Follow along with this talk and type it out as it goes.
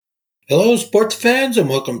Hello, sports fans, and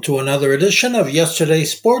welcome to another edition of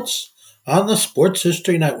Yesterday's Sports on the Sports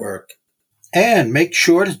History Network. And make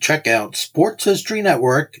sure to check out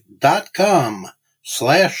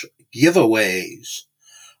sportshistorynetwork.com/giveaways.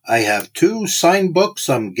 I have two signed books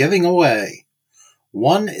I'm giving away.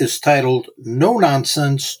 One is titled No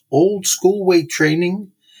Nonsense Old School Weight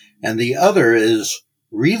Training, and the other is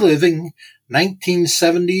Reliving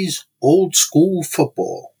 1970s Old School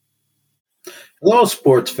Football. Hello,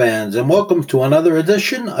 sports fans, and welcome to another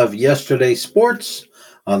edition of Yesterday's Sports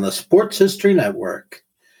on the Sports History Network.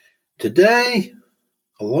 Today,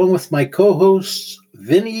 along with my co-hosts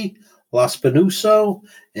Vinny Laspinuso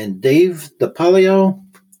and Dave DePalio,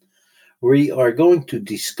 we are going to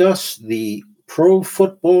discuss the Pro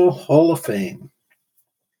Football Hall of Fame.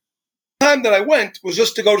 The time that I went was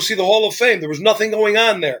just to go to see the Hall of Fame. There was nothing going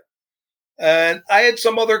on there. And I had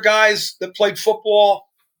some other guys that played football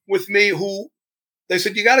with me who they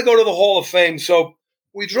said, you got to go to the Hall of Fame. So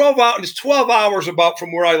we drove out, and it's 12 hours about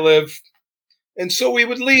from where I live. And so we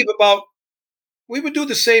would do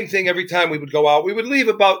the same thing every time we would go out. We would leave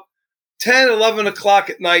about 10, 11 o'clock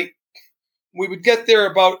at night. We would get there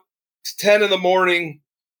about 10 in the morning,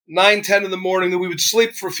 9, 10 in the morning. Then we would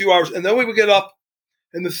sleep for a few hours, and then we would get up.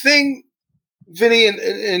 And the thing, Vinny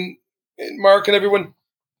and Mark and everyone,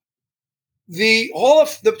 the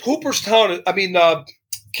Cooperstown,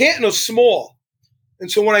 Canton was small. And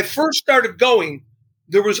so when I first started going,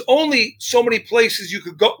 there was only so many places you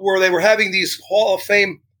could go where they were having these Hall of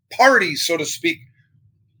Fame parties, so to speak,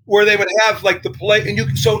 where they would have like the play.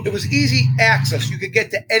 And so it was easy access. You could get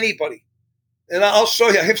to anybody. And I'll show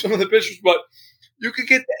you. I have some of the pictures, but you could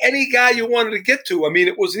get to any guy you wanted to get to. I mean,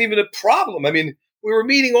 it wasn't even a problem. I mean, we were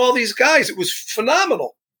meeting all these guys. It was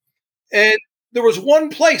phenomenal. And there was one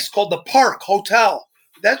place called the Park Hotel.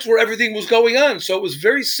 That's where everything was going on. So it was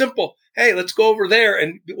very simple. Hey, let's go over there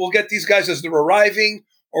and we'll get these guys as they're arriving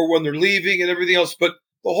or when they're leaving and everything else. But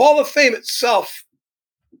the Hall of Fame itself,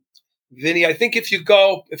 Vinny, I think if he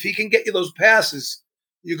can get you those passes,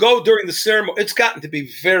 you go during the ceremony. It's gotten to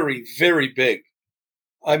be very, very big.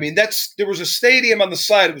 I mean, there was a stadium on the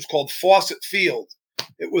side. It was called Fawcett Field.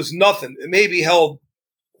 It was nothing. It maybe held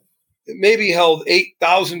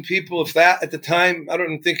 8,000 people, if that, at the time. I don't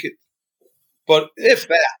even think it, but if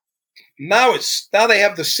that. Now they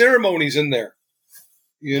have the ceremonies in there,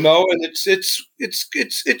 and it's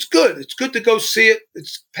good. It's good to go see it.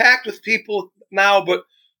 It's packed with people now, but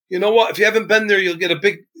you know what? If you haven't been there, you'll get a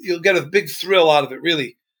big thrill out of it.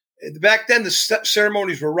 Really, back then the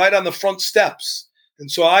ceremonies were right on the front steps,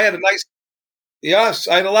 and so I had a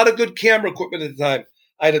lot of good camera equipment at the time.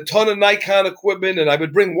 I had a ton of Nikon equipment, and I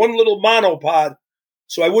would bring one little monopod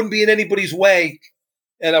so I wouldn't be in anybody's way.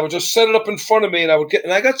 And I would just set it up in front of me, and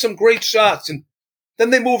I got some great shots. And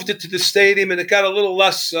then they moved it to the stadium, and it got a little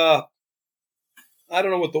less. I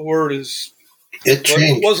don't know what the word is. It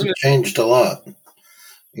changed a lot.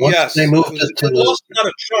 Yes, they moved it to lost a lot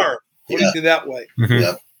of charm. Put it that way. Mm-hmm.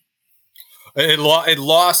 Yeah. It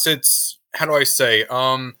lost its. How do I say?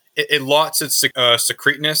 It lost its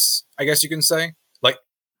secreteness, I guess you can say. Like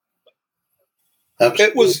Absolutely.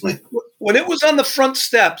 It was when it was on the front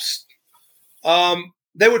steps.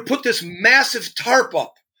 They would put this massive tarp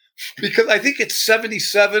up because I think it's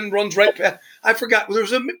 77 runs right past. I forgot.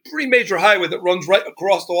 There's a pretty major highway that runs right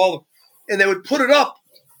across the hall, and they would put it up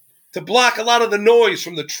to block a lot of the noise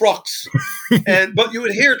from the trucks. But you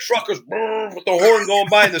would hear truckers with the horn going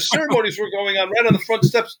by, and the ceremonies were going on right on the front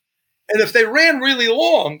steps. And if they ran really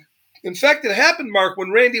long, in fact, it happened, Mark,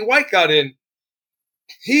 when Randy White got in.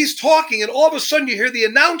 He's talking, and all of a sudden you hear the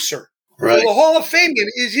announcer. Right. So the Hall of Fame game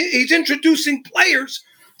he's introducing players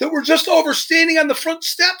that were just standing on the front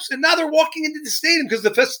steps, and now they're walking into the stadium because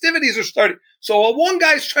the festivities are starting. So while one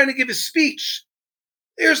guy's trying to give his speech,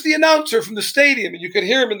 there's the announcer from the stadium, and you can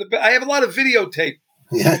hear him in the. I have a lot of videotape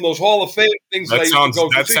from those Hall of Fame things. That sounds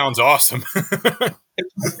awesome.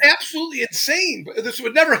 It's absolutely insane. But this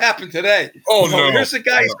would never happen today. Oh no! Here's a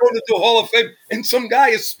guy who's going to the Hall of Fame, and some guy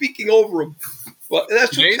is speaking over him. Well,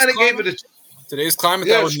 that's what kind of gave it a. Today's climate,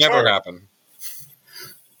 that would never happen.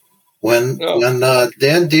 When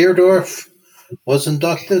Dan Dierdorf was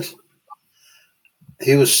inducted,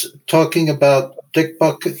 he was talking about Dick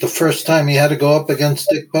Butkus, the first time he had to go up against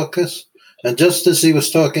Dick Butkus. And just as he was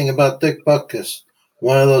talking about Dick Butkus,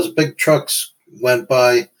 one of those big trucks went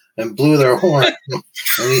by and blew their horn. And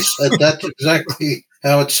he said that's exactly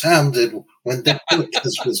how it sounded when Dick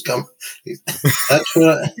Butkus was coming. That's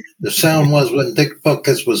what the sound was when Dick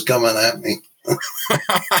Butkus was coming at me.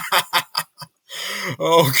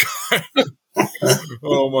 Oh God!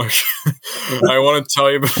 Oh my! I want to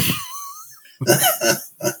tell you.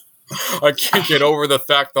 I can't get over the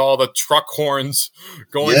fact that all the truck horns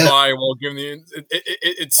going by while giving the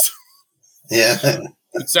it's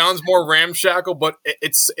it sounds more ramshackle, but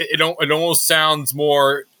it almost sounds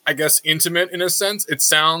more, I guess, intimate in a sense. It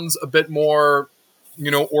sounds a bit more,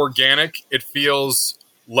 organic. It feels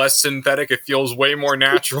less synthetic. It feels way more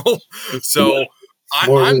natural. So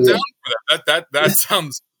I'm down for that. That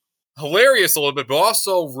sounds hilarious a little bit, but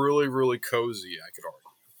also really, really cozy, I could argue.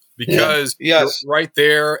 Because right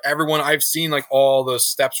there, everyone I've seen, like all the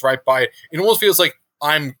steps right by it. It almost feels like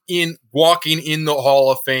I'm walking in the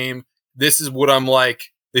Hall of Fame. This is what I'm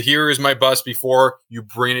like. Here is my bus before you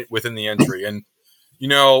bring it within the entry. And,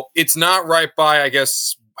 it's not right by, I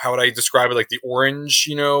guess, how would I describe it? Like the orange,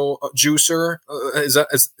 juicer. Is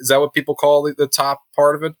that what people call the top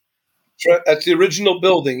part of it? That's the original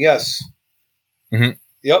building. Yes. Mm-hmm.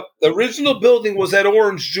 Yep. The original building was that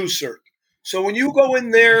orange juicer. So when you go in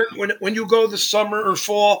there, when you go this summer or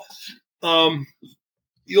fall,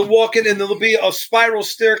 you'll walk in and there'll be a spiral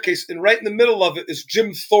staircase, and right in the middle of it is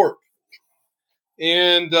Jim Thorpe.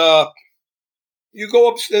 And you go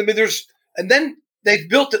up. I mean, and then they've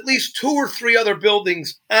built at least 2 or 3 other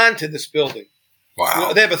buildings onto this building.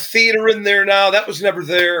 Wow! They have a theater in there now. That was never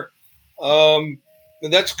there. And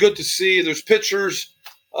that's good to see. There's pictures.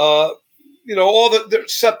 Except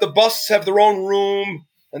the buses have their own room.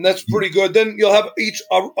 And that's pretty good. Then you'll have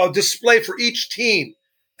a display for each team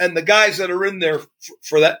and the guys that are in there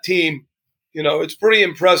for that team. It's pretty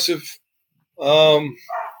impressive. There's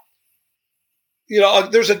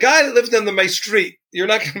a guy that lives on my street. You're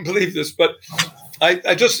not going to believe this, but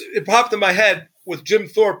it popped in my head with Jim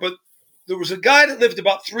Thorpe. But there was a guy that lived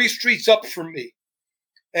about 3 streets up from me,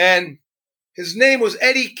 and his name was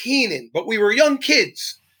Eddie Keenan. But we were young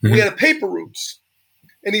kids. Mm-hmm. We had a paper routes.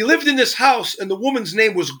 And he lived in this house, and the woman's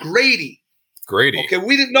name was Grady. Grady. Okay,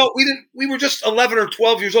 we didn't know. We were just 11 or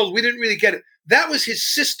 12 years old. We didn't really get it. That was his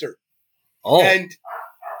sister. Oh.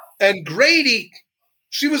 And Grady,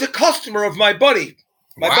 she was a customer of my buddy,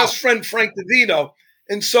 my best friend Frank Divino.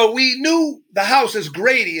 And so we knew the house as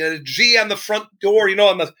Grady. It had a G on the front door,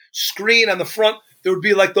 on the screen on the front. There would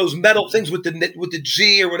be like those metal things with the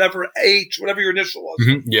G or whatever, H, whatever your initial was.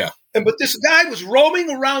 Mm-hmm, yeah. But this guy was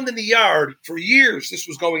roaming around in the yard for years. This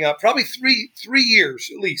was going on, probably three years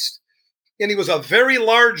at least. And he was a very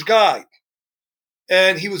large guy.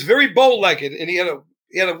 And he was very bow-legged. And he had a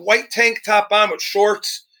white tank top on with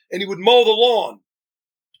shorts. And he would mow the lawn.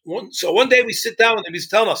 So one day we sit down with him. He's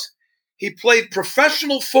telling us he played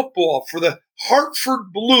professional football for the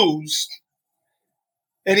Hartford Blues.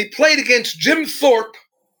 And he played against Jim Thorpe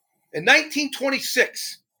in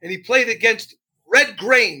 1926. And he played against Red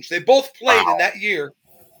Grange. They both played in that year.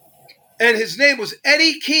 And his name was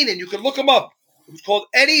Eddie Keenan. You can look him up. It was called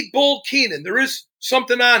Eddie Bull Keenan. There is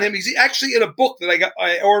something on him. He's actually in a book that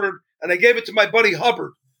I ordered, and I gave it to my buddy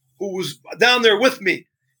Hubbard, who was down there with me.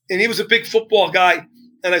 And he was a big football guy.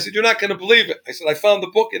 And I said, "You're not going to believe it." I said, "I found the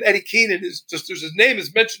book, and Eddie Keenan his name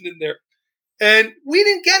is mentioned in there." And we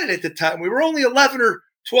didn't get it at the time. We were only 11 or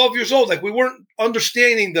 12 years old. Like, we weren't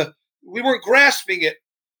understanding we weren't grasping it.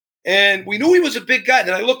 And we knew he was a big guy.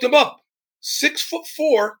 And I looked him up.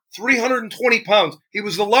 6'4", 320 pounds. He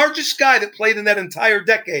was the largest guy that played in that entire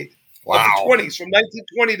decade of the 20s, from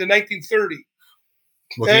 1920 to 1930.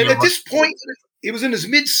 And at this point, he was in his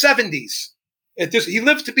mid-70s. He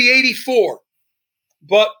lived to be 84.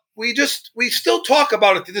 But we still talk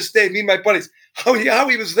about it to this day, me and my buddies, how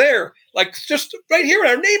he was there, like just right here in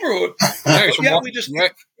our neighborhood.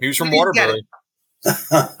 He was from Waterbury.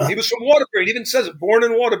 He was from Waterbury. It even says it, born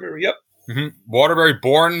in Waterbury. Yep. Mm-hmm. Waterbury,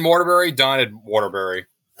 born in Waterbury, died in Waterbury.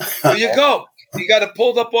 There you go. You got it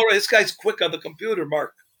pulled up. This guy's quick on the computer,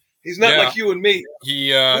 Mark. He's not like you and me.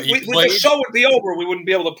 The show would be over. We wouldn't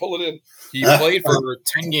be able to pull it in. He played for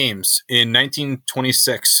 10 games in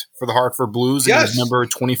 1926 for the Hartford Blues. Yes. He was number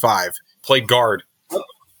 25. Played guard.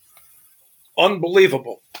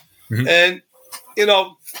 Unbelievable. Mm-hmm. And,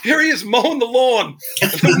 here he is mowing the lawn.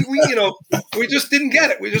 We just didn't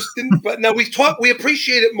get it. We just didn't. But now we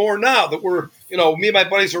appreciate it more now that we're, me and my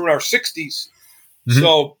buddies are in our 60s. Mm-hmm.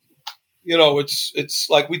 So, it's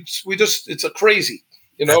like it's a crazy,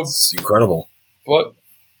 It's incredible. But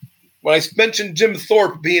when I mentioned Jim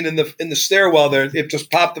Thorpe being in the stairwell there, it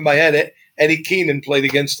just popped in my head. Eddie Keenan played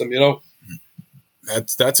against him,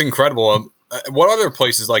 That's incredible. What other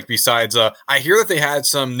places, like, besides I hear that they had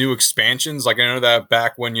some new expansions. Like, I know that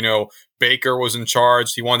back when Baker was in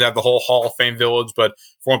charge, he wanted to have the whole Hall of Fame village. But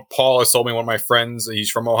from what Paul has told me, one of my friends,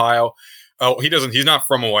 he's from Ohio. Oh, he's not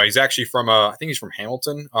from Ohio. He's actually from I think he's from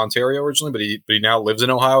Hamilton, Ontario originally, but he now lives in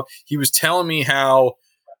Ohio. He was telling me how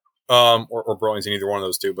or Burlington, either one of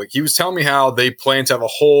those two. But he was telling me how they plan to have a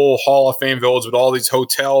whole Hall of Fame village with all these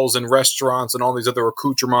hotels and restaurants and all these other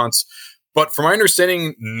accoutrements. But from my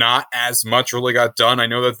understanding, not as much really got done. I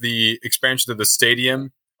know that the expansion of the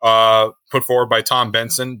stadium put forward by Tom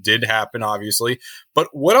Benson did happen, obviously. But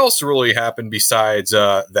what else really happened besides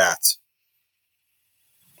that?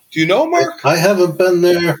 Do you know, Mark? I haven't been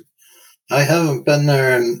there. I haven't been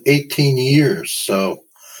there in 18 years. So,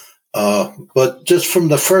 but just from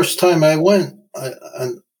the first time I went,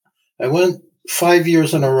 I went 5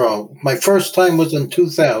 years in a row. My first time was in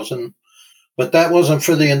 2000. But that wasn't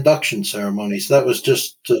for the induction ceremonies. That was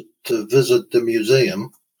just to visit the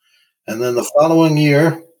museum. And then the following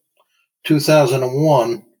year,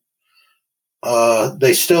 2001,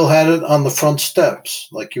 they still had it on the front steps,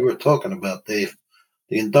 like you were talking about. The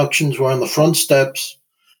inductions were on the front steps,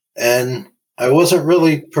 and I wasn't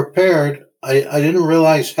really prepared. I didn't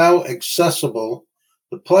realize how accessible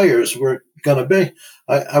the players were going to be.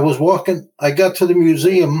 I was walking. I got to the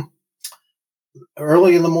museum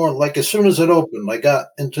early in the morning, like as soon as it opened. I got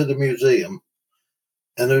into the museum,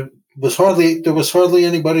 and there was hardly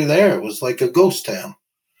anybody there. It was like a ghost town.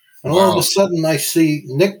 And all of a sudden, I see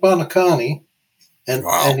Nick Buoniconti,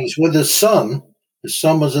 and he's with his son. His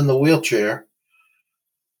son was in the wheelchair,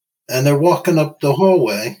 and they're walking up the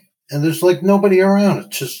hallway, and there's like nobody around.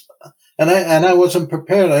 It's just, and I wasn't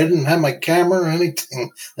prepared. I didn't have my camera or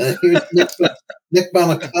anything. And here's Nick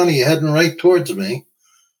Buoniconti heading right towards me.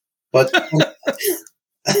 But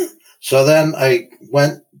so then I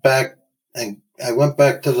went back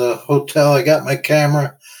to the hotel. I got my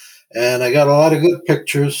camera, and I got a lot of good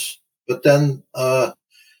pictures. But then the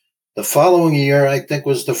following year, I think,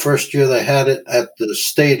 was the first year they had it at the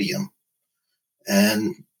stadium.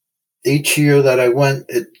 And each year that I went,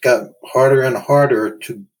 it got harder and harder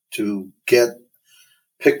to get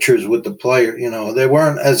pictures with the player. You know, they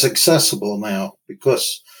weren't as accessible now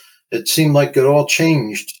because it seemed like it all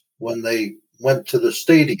changed when they went to the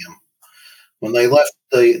stadium. When they left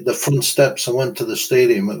the front steps and went to the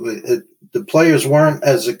stadium, the players weren't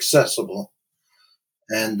as accessible.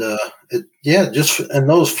 And just in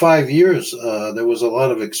those 5 years, there was a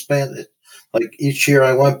lot of expanded. Like each year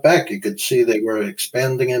I went back, you could see they were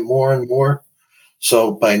expanding it more and more.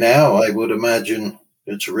 So by now, I would imagine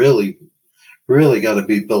it's really, really got to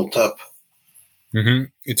be built up. Mm-hmm.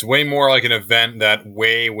 It's way more like an event that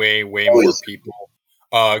way more people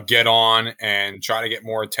get on and try to get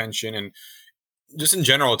more attention. And just in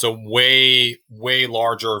general, it's a way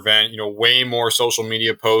larger event, way more social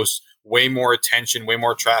media posts, way more attention, way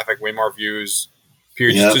more traffic, way more views.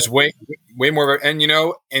 Period. Yeah. Just way more. And,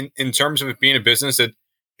 in terms of it being a business, it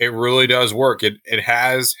really does work. It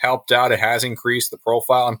has helped out. It has increased the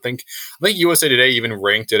profile. I think USA Today even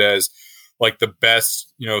ranked it as like the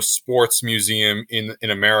best, sports museum in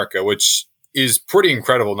America, which is pretty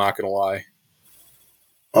incredible. Not going to lie.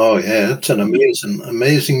 Oh yeah, it's an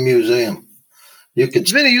amazing museum.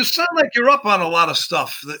 Vinny, you sound like you're up on a lot of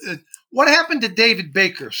stuff. What happened to David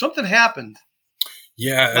Baker? Something happened.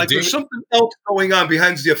 Yeah, there's something else going on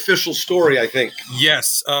behind the official story, I think.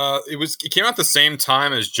 Yes, it came out the same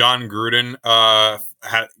time as John Gruden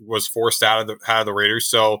was forced out of the Raiders.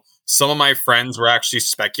 So some of my friends were actually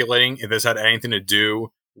speculating if this had anything to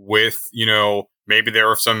do with, maybe there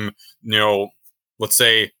were some, let's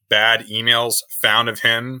say bad emails found of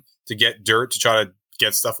him to get dirt to try to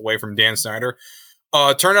get stuff away from Dan Snyder.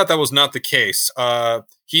 Turned out that was not the case.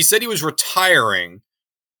 He said he was retiring,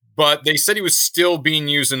 but they said he was still being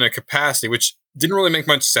used in a capacity, which didn't really make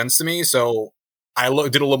much sense to me. So I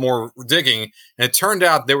did a little more digging, and it turned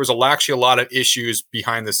out there was actually a lot of issues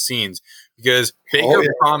behind the scenes because Baker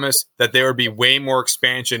promised that there would be way more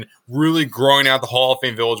expansion, really growing out the Hall of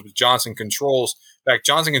Fame Village with Johnson Controls. In fact,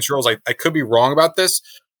 Johnson Controls, I could be wrong about this,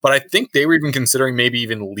 but I think they were even considering maybe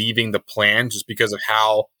even leaving the plan just because of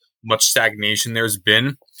how much stagnation there's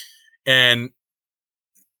been. And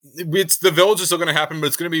the village is still going to happen, but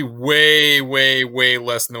it's going to be way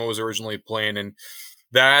less than what was originally planned. And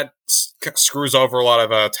that screws over a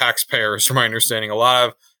lot of taxpayers, from my understanding. A lot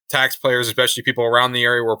of taxpayers, especially people around the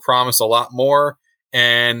area, were promised a lot more,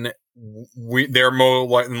 and they're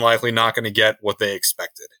more than likely not going to get what they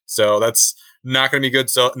expected. So that's not going to be good.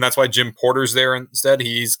 So, and that's why Jim Porter's there instead.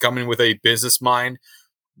 He's coming with a business mind,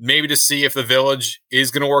 maybe to see if the village is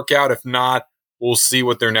going to work out. If not, we'll see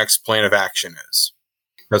what their next plan of action is.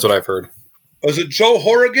 That's what I've heard. Was it Joe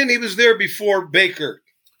Horrigan? He was there before Baker,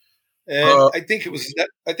 and I think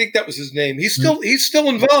that was his name. He's still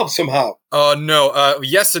involved somehow. No.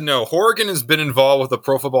 Yes and no. Horrigan has been involved with the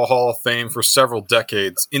Pro Football Hall of Fame for several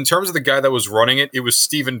decades. In terms of the guy that was running it, it was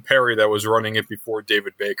Stephen Perry that was running it before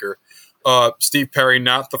David Baker. Steve Perry,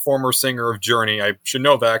 not the former singer of Journey. I should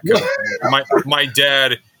know that because my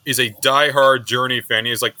dad is a diehard Journey fan. He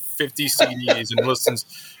has like 50 CDs and listens.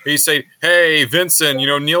 He say, "Hey, Vincent,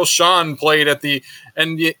 Neil Schon played at the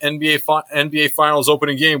NBA Finals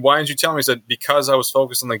opening game. Why didn't you tell me?" He said, "Because I was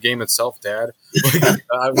focused on the game itself, Dad."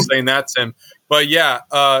 I was saying that to him. But yeah,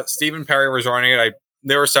 Stephen Perry was running it.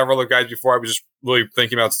 There were several other guys before. I was just really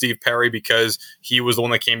thinking about Steve Perry because he was the one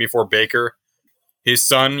that came before Baker. His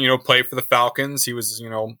son, played for the Falcons. He was,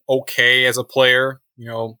 okay as a player. I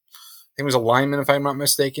think he was a lineman, if I'm not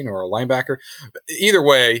mistaken, or a linebacker. Either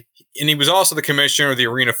way, and he was also the commissioner of the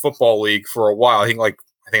Arena Football League for a while. I think like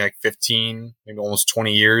 15, maybe almost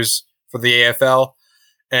 20 years for the AFL.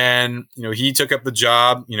 And, he took up the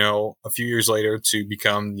job, a few years later to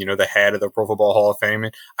become, the head of the Pro Football Hall of Fame.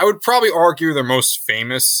 And I would probably argue their most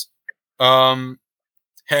famous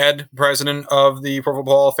head president of the Pro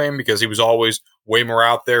Football Hall of Fame because he was always way more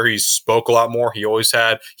out there. He spoke a lot more. He was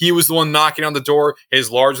the one knocking on the door. His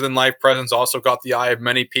larger-than-life presence also got the eye of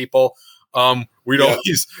many people. We'd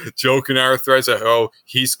always joke in our threads that, "Oh,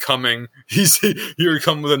 he's coming. Here he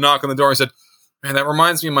come with a knock on the door." I said, "Man, that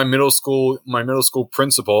reminds me of my middle school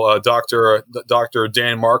principal, Dr.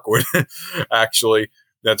 Dan Markwood." Actually,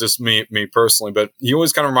 that's just me personally, but he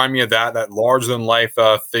always kind of reminded me of that larger than life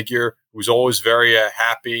figure who was always very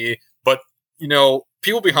happy. But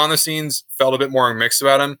people behind the scenes felt a bit more mixed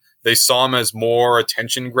about him. They saw him as more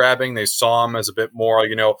attention grabbing. They saw him as a bit more,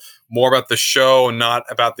 more about the show and not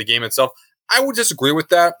about the game itself. I would disagree with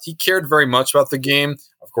that. He cared very much about the game.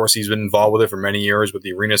 Of course, he's been involved with it for many years with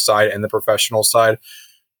the arena side and the professional side.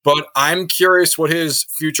 But I'm curious what his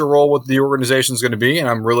future role with the organization is going to be, and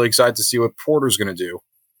I'm really excited to see what Porter's going to do.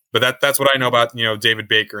 But that's what I know about David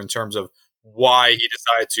Baker in terms of why he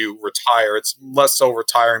decided to retire. It's less so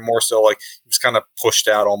retiring, more so like he was kind of pushed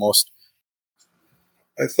out almost.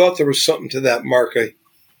 I thought there was something to that, Mark.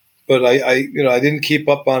 But I didn't keep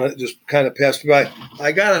up on it. Just kind of passed me by.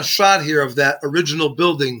 I got a shot here of that original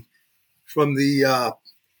building from the.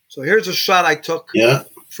 So here's a shot I took. Yeah.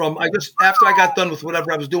 After I got done with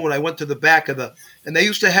whatever I was doing, I went to the back of and they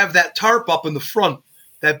used to have that tarp up in the front,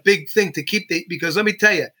 that big thing to keep because let me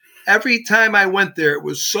tell you, every time I went there, it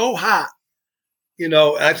was so hot. And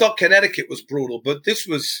I thought Connecticut was brutal, but it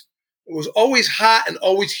was always hot and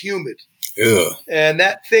always humid. Yeah. And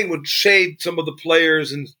that thing would shade some of the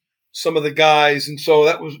players and some of the guys. And so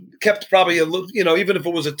that was kept probably a little, even if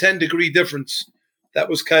it was a 10-degree difference, that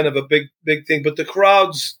was kind of a big thing. But the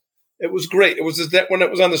crowds, it was great. It was that when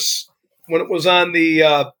it was on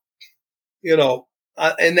the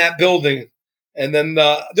in that building. And then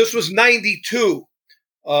this was 92.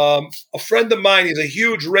 A friend of mine, he's a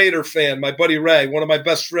huge Raider fan, my buddy Ray, one of my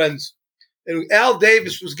best friends. And Al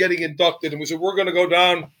Davis was getting inducted, and we said, we're going to go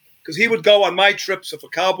down, because he would go on my trips if a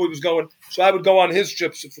Cowboy was going, so I would go on his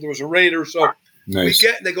trips if there was a Raider. So nice.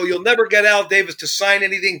 They go, you'll never get Al Davis to sign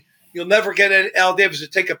anything. You'll never get Al Davis to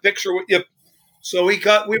take a picture with you. So we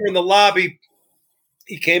were in the lobby.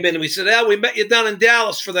 He came in, and we said, Al, we met you down in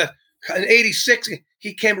Dallas in 86.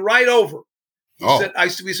 He came right over.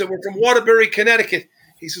 We said, we're from Waterbury, Connecticut.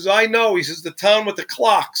 He says, I know. He says, the town with the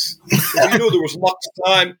clocks. So we knew there was Lux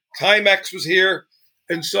Time. Timex was here.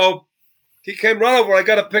 And so he came right over. I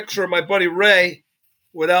got a picture of my buddy Ray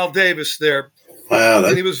with Al Davis there. Wow.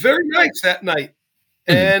 And he was very nice that night.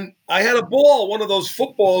 And I had a ball, one of those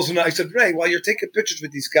footballs. And I said, Ray, while you're taking pictures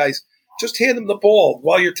with these guys, just hand them the ball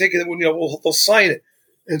while you're taking it. They'll sign it.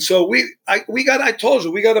 And so I told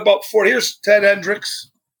you, we got about 4. Here's Ted Hendricks.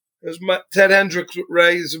 There's Ted Hendricks with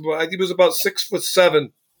Ray. He was about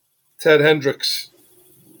 6'7", Ted Hendricks.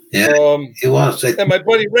 Yeah, he was. And my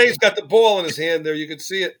buddy Ray's got the ball in his hand there. You can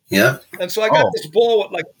see it. Yeah. And so I got this ball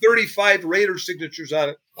with like 35 Raider signatures on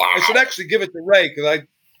it. Wow. I should actually give it to Ray because I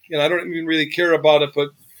don't even really care about it.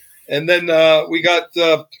 And then we got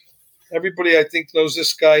everybody I think knows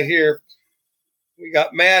this guy here. We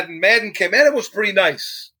got Madden. Madden came. Madden was pretty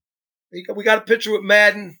nice. We got a picture with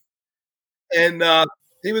Madden, and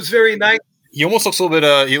he was very nice. He almost looks a little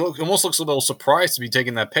bit. He almost looks a little surprised to be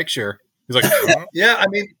taking that picture. He's like, yeah. I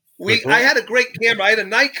mean, I had a great camera. I had a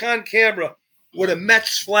Nikon camera with a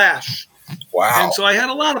Mets flash. Wow. And so I had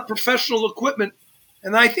a lot of professional equipment.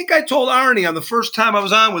 And I think I told Arnie on the first time I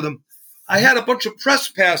was on with him, I had a bunch of press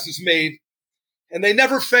passes made, and they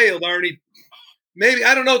never failed, Arnie. Maybe,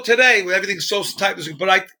 I don't know today, everything's so tight,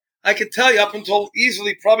 but I could tell you up until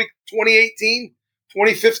easily probably 2018,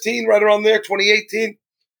 2015, right around there, 2018,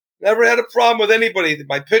 never had a problem with anybody.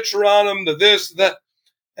 My picture on them, the this, that.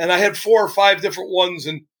 And I had 4 or 5 different ones,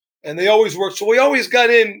 and they always worked. So we always got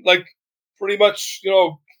in, like, pretty much,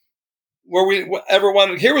 where we ever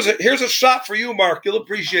wanted. Here's a shot for you, Mark. You'll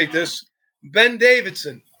appreciate this. Ben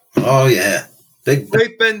Davidson. Oh, yeah.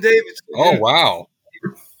 Great Ben Davidson. Oh, wow.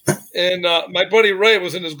 And my buddy Ray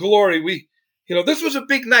was in his glory. This was a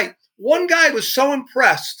big night. One guy was so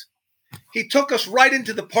impressed, he took us right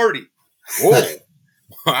into the party. Whoa.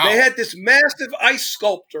 Wow. They had this massive ice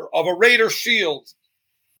sculpture of a Raider shield,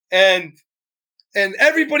 and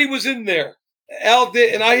everybody was in there. Al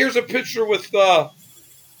did, and here's a picture with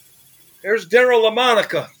there's Daryl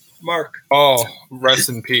LaMonica, Mark. Oh, rest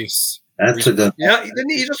in peace. That's a good. Yeah,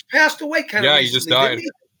 he just passed away. Yeah, he just died.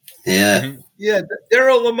 Yeah. Mm-hmm. Yeah,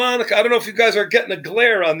 Daryl LaMonica. I don't know if you guys are getting a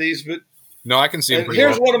glare on these, but no, I can see him.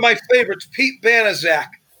 Here's one of my favorites, Pete Banaszak.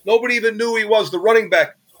 Nobody even knew he was the running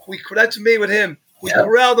back. That's me with him. We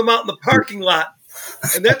corralled him out in the parking lot,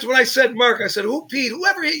 and that's what I said, Mark. I said, "Who, Pete?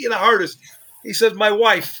 Whoever hit you the hardest?" He says, "My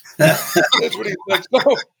wife." That's what he's like.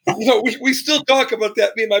 So, we still talk about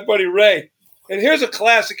that. Me and my buddy Ray. And here's a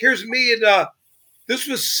classic. Here's me and this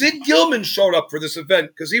was Sid Gilman showed up for this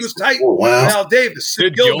event because he was tight with Al Davis.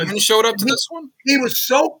 Sid Gilman showed up to this one? He was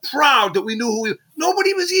so proud that we knew who he was.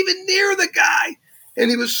 Nobody was even near the guy. And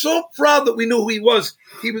he was so proud that we knew who he was.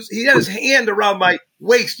 He had his hand around my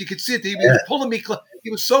waist. You could see it. He was pulling me close.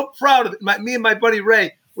 He was so proud of it. Me and my buddy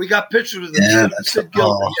Ray, we got pictures with him. Yeah, Sid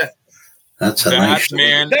Gilman. Yeah. That's a nice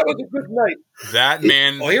man. That was a good night. That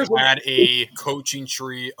man had a coaching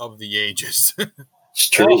tree of the ages. It's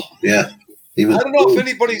true. Yeah. I don't know if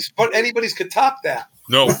anybody's could top that.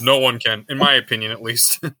 No one can, in my opinion, at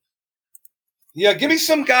least. Yeah, give me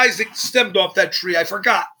some guys that stemmed off that tree. I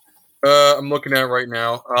forgot. I'm looking at it right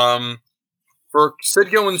now. For Sid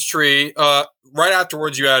Gilman's tree, right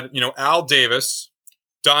afterwards you had, Al Davis,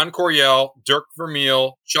 Don Coryell, Dirk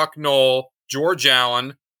Vermeil, Chuck Knoll, George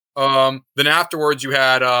Allen. Then afterwards you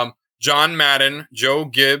had John Madden, Joe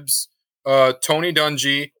Gibbs, Tony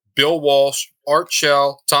Dungy, Bill Walsh, Art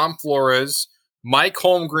Shell, Tom Flores, Mike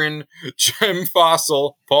Holmgren, Jim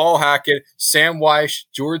Fossil, Paul Hackett, Sam Weish,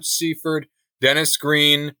 George Seifert, Dennis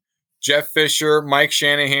Green, Jeff Fisher, Mike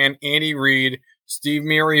Shanahan, Andy Reid, Steve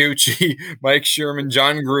Mariucci, Mike Sherman,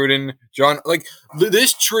 John Gruden,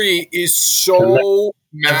 this tree is so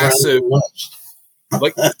massive. And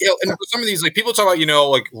for some of these, people talk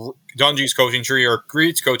about, Dungy's coaching tree or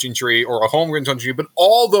Greed's coaching tree or a Holmgren's coaching tree, but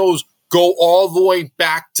all those go all the way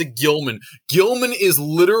back to Gilman. Gilman is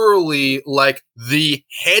literally like the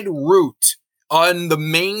head root on the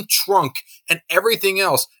main trunk and everything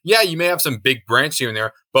else. Yeah, you may have some big branch here and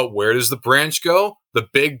there, but where does the branch go? The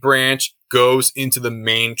big branch goes into the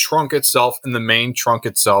main trunk itself, and the main trunk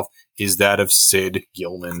itself is that of Sid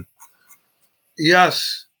Gilman.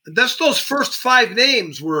 Yes. Those first five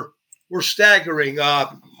names were staggering.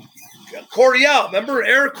 Coryell, remember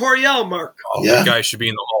Eric Coryell, Mark? Oh, yeah. That guy should be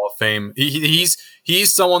in the Hall of Fame. He's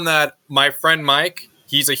someone that my friend Mike,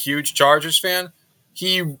 he's a huge Chargers fan.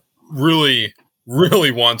 He really,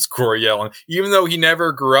 really wants Coryell. And even though he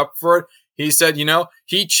never grew up for it, he said,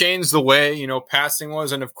 he changed the way, passing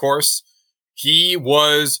was. And of course, he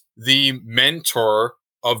was the mentor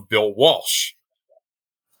of Bill Walsh.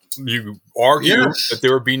 You argue that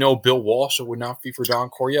there would be no Bill Walsh, it would not be for Don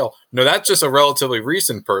Coryell. No, that's just a relatively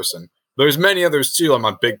recent person. There's many others too. I'm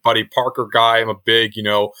a big Buddy Parker guy. I'm a big,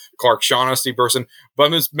 Clark Shaughnessy person. But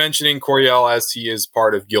I'm just mentioning Coryell as he is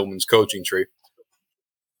part of Gilman's coaching tree.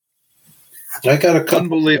 I got a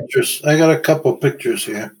couple pictures. Pictures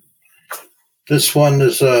here. This one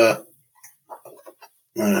is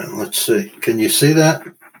let's see. Can you see that?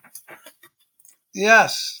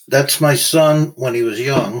 Yes. That's my son when he was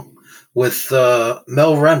young with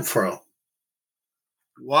Mel Renfro.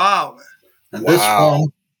 Wow. And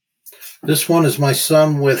this one is my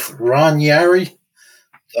son with Ron Yari.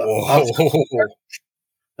 I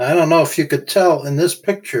don't know if you could tell in this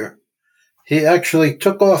picture, he actually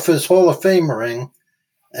took off his Hall of Fame ring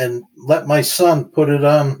and let my son put it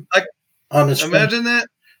on his imagine finger.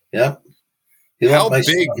 That? Yep.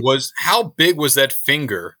 How big was that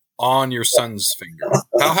finger on your son's finger?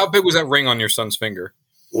 How big was that ring on your son's finger?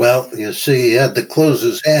 Well, you see, he had to close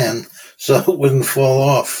his hand so it wouldn't fall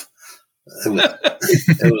off. It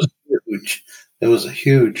was huge. It was a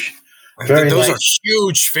huge. Those are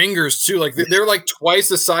huge fingers too. They're like twice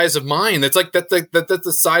the size of mine. That's that's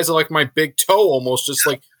the size of my big toe almost. Just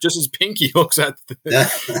as Pinky looks at.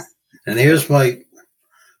 And here's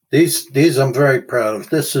these I'm very proud of.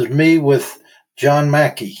 This is me with John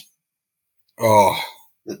Mackey. Oh,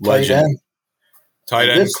 the tight end. Tight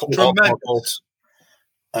end.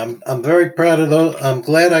 I'm very proud of those. I'm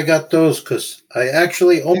glad I got those because I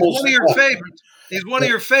actually almost. He's one of your favorites. He's one of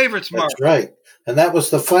your favorites, Mark. That's right. And that was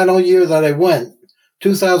the final year that I went,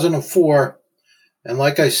 2004. And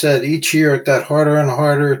like I said, each year it got harder and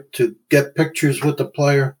harder to get pictures with the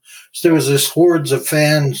player. So there was this hordes of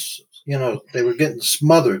fans, they were getting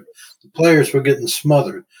smothered. The players were getting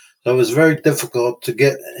smothered. So it was very difficult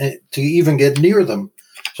to even get near them.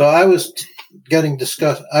 So I was getting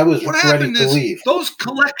disgusted. I was ready to leave. Those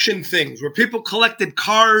collection things where people collected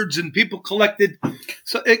cards and people collected,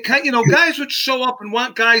 guys would show up and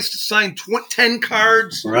want guys to sign 10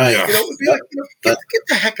 cards. Right. It would be like, get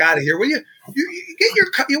the heck out of here, will you? You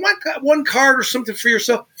get you want one card or something for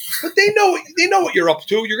yourself, but they know what you're up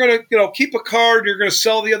to. You're gonna keep a card. You're gonna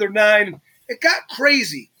sell the other 9. It got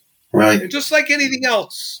crazy. Right. And just like anything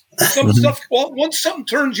else, some stuff. Well, once something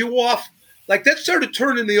turns you off. Like that started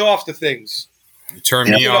turning me off to things. It turned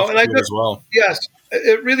me off and as well. Yes,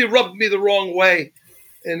 it really rubbed me the wrong way,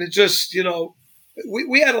 and it just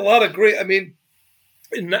we had a lot of great. I mean,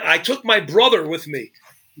 I took my brother with me.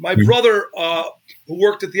 My brother, who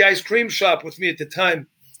worked at the ice cream shop with me at the time,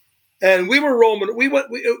 and we were roaming.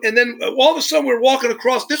 And then all of a sudden we're walking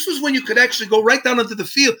across. This was when you could actually go right down into the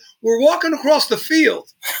field. We're walking across the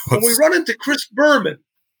field, and we run into Chris Berman.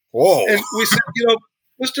 Whoa! And we said,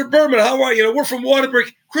 Mr. Berman, how are you? We're from Waterbury.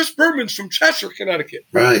 Chris Berman's from Cheshire, Connecticut.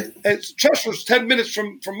 Right. And Cheshire's 10 minutes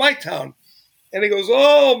from my town. And he goes,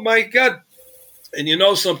 oh, my God. And you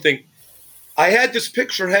know something? I had this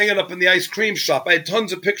picture hanging up in the ice cream shop. I had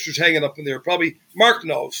tons of pictures hanging up in there. Probably, Mark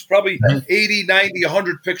knows, 80, 90,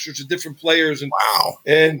 100 pictures of different players. And, wow.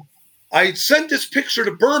 And I sent this picture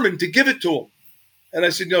to Berman to give it to him. And I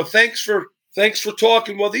said, thanks for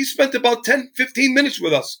talking. Well, he spent about 10, 15 minutes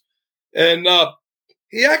with us. And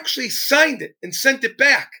he actually signed it and sent it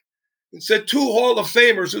back and said 2 Hall of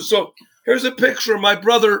Famers. And so here's a picture of my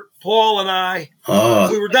brother Paul and I.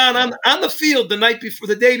 We were down on the field the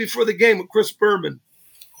day before the game with Chris Berman.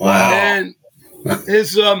 Wow. And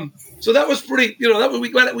his so that was pretty.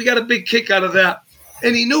 We got a big kick out of that.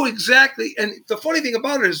 And he knew exactly. And the funny thing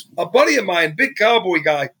about it is, a buddy of mine, big cowboy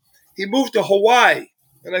guy, he moved to Hawaii.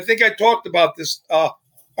 And I think I talked about this,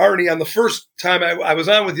 Arnie, on the first time I was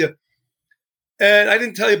on with you. And I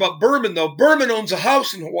didn't tell you about Berman, though. Berman owns a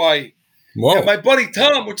house in Hawaii. Whoa. And my buddy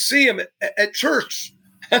Tom would see him at church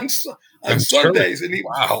on Sundays. And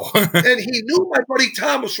and he knew my buddy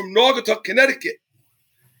Tom was from Naugatuck, Connecticut.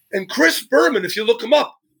 And Chris Berman, if you look him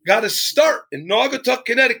up, got his start in Naugatuck,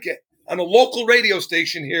 Connecticut on a local radio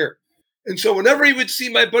station here. And so whenever he would see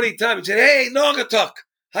my buddy Tom, he'd say, hey, Naugatuck,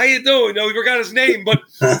 how you doing? We forgot his name, but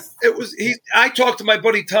I talk to my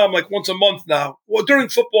buddy Tom like once a month now. Well, during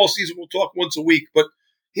football season, we'll talk once a week, but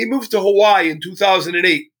he moved to Hawaii in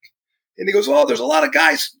 2008. And he goes, oh, there's a lot of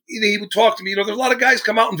guys. He would talk to me. There's a lot of guys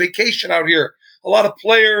come out on vacation out here. A lot of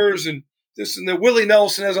players and this and that. Willie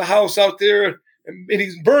Nelson has a house out there.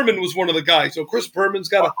 And Berman was one of the guys. So Chris Berman's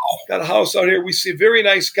got a house out here. We see a very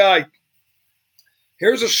nice guy.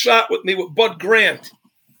 Here's a shot with me with Bud Grant,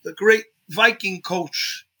 the great Viking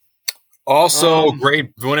coach. Also,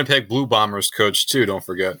 great Winnipeg Blue Bombers coach, too. Don't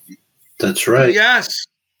forget. That's right.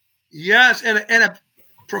 Yes. And a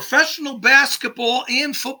professional basketball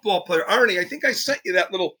and football player. Arnie, I think I sent you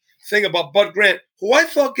that little thing about Bud Grant, who I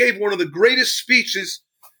thought gave one of the greatest speeches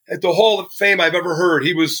at the Hall of Fame I've ever heard.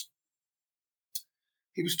 He was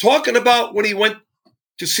talking about when he went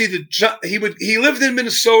to see he lived in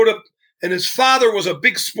Minnesota, and his father was a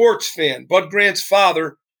big sports fan, Bud Grant's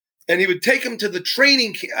father, and he would take him to the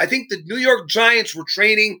training camp. I think the New York Giants were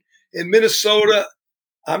training in Minnesota.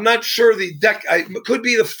 I'm not sure it could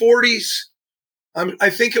be the 40s. I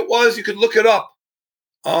think it was. You could look it up.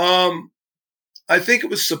 I think it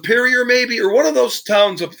was Superior maybe, or one of those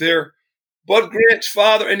towns up there. Bud Grant's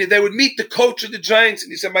father, and they would meet the coach of the Giants,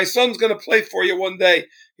 and he said, my son's going to play for you one day.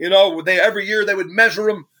 Every year they would measure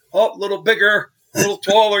him up a little bigger, a little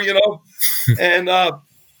taller, And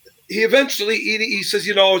he eventually, he says,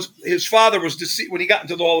 his father was deceased when he got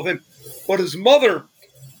into the Hall of Fame, but his mother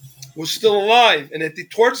was still alive. And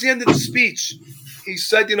towards the end of the speech, he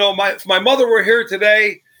said, if my mother were here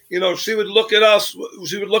today, she would look at us.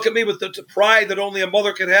 She would look at me with the pride that only a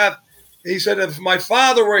mother could have. He said, if my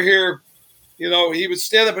father were here, he would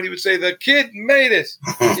stand up and he would say, the kid made it.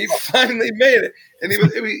 He finally made it. And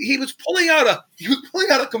he was pulling out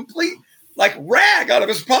a complete rag out of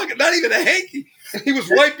his pocket, not even a hanky. And he was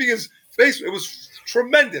wiping his face. It was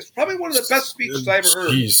tremendous. Probably one of the best speeches I ever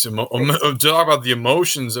heard. Jeez, talk about the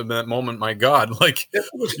emotions of that moment. My God, it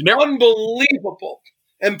was unbelievable.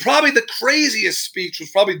 And probably the craziest speech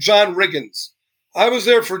was probably John Riggins. I was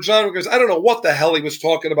there for John Riggins. I don't know what the hell he was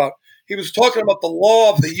talking about. He was talking about the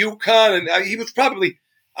law of the Yukon, and he was probably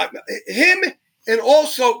him, and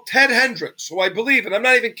also Ted Hendricks, who I believe, and I'm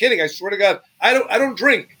not even kidding. I swear to God, I don't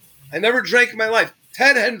drink. I never drank in my life.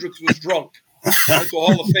 Ted Hendricks was drunk. at the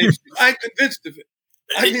Hall of Fame. I'm convinced of it.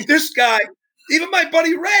 I mean, this guy, even my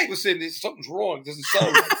buddy Ray was saying something's wrong. It doesn't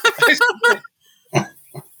sound right.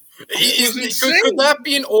 Could that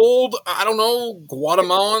be an old, I don't know,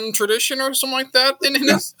 Guatemalan tradition or something like that?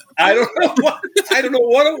 I don't know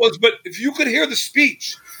what it was, but if you could hear the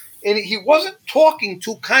speech, and he wasn't talking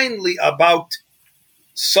too kindly about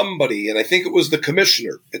somebody, and I think it was the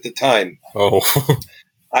commissioner at the time. Oh.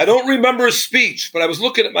 I don't remember his speech, but I was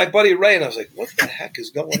looking at my buddy Ray, and I was like, what the heck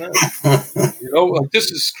is going on? This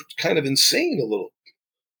is kind of insane a little.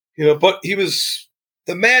 But he was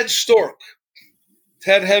the Mad Stork,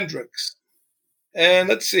 Ted Hendricks. And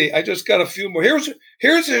let's see, I just got a few more.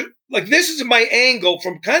 This is my angle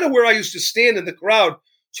from kind of where I used to stand in the crowd.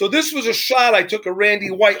 So this was a shot I took of Randy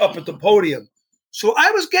White up at the podium. So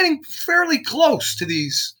I was getting fairly close to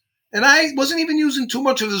these, and I wasn't even using too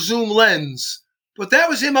much of a zoom lens. But that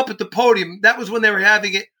was him up at the podium. That was when they were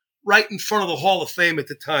having it right in front of the Hall of Fame at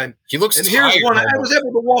the time. He looks and tired. Here's one. I was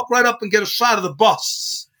able to walk right up and get a shot of the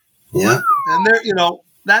busts. Yeah. And there,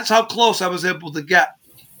 that's how close I was able to get.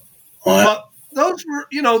 But those were,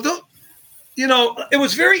 it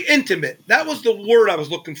was very intimate. That was the word I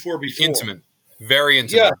was looking for before. Intimate. Very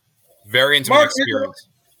intimate. Yeah. Very intimate Mark, experience.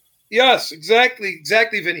 Yes, exactly,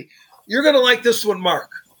 Vinny. You're going to like this one, Mark.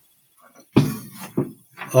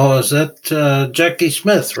 Oh, is that Jackie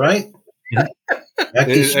Smith, right?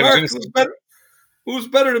 Jackie Smith. Who's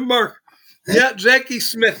better than Mark? Yeah, Jackie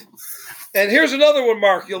Smith. And here's another one,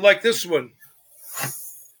 Mark. You'll like this one.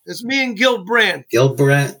 It's me and Gil Brandt. Gil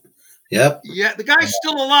Brandt. Yep. Yeah, the guy's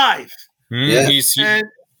still alive. Yeah.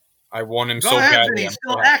 I want him Go so ahead, badly. He's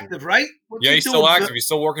still active, right? He's still active. He's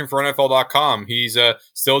still working for NFL.com. He's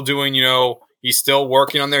still doing, he's still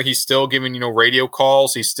working on there. He's still giving, radio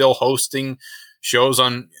calls. He's still hosting shows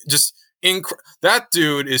on that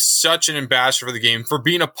dude is such an ambassador for the game, for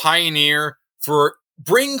being a pioneer, for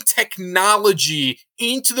bringing technology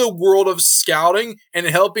into the world of scouting and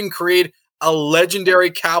helping create a legendary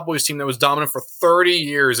Cowboys team that was dominant for 30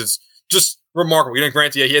 years. It's just remarkable.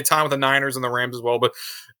 Granted, he had time with the Niners and the Rams as well, but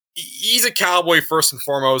he's a Cowboy first and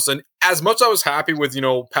foremost. And as much as I was happy with,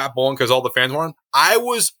 Pat Bowlen because all the fans wanted him, I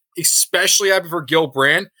was especially happy for Gil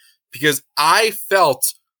Brandt because I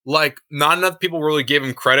felt like not enough people really gave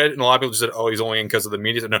him credit. And a lot of people just said, oh, he's only in because of the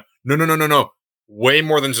media. No. Way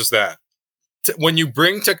more than just that. When you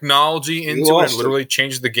bring technology into it and literally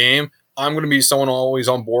changes the game, I'm going to be someone always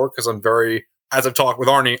on board because I'm very, as I've talked with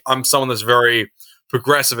Arnie, I'm someone that's very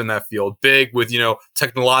progressive in that field, big with,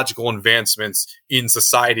 technological advancements in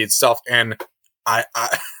society itself. And I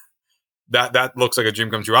that looks like a dream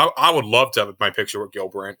come true. I would love to have my picture with Gil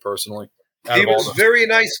Brandt personally. He was a very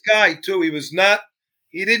nice guy too.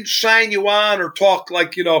 He didn't shine you on or talk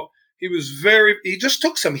like, he just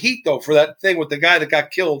took some heat though for that thing with the guy that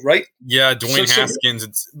got killed, right? Yeah. Dwayne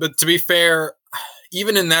Haskins. But to be fair,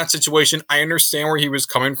 even in that situation, I understand where he was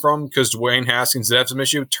coming from because Dwayne Haskins did have some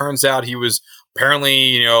issue. It turns out he was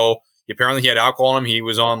apparently he had alcohol on him. He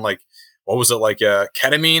was on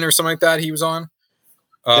ketamine or something like that he was on.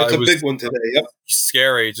 That's a big one today. Yep.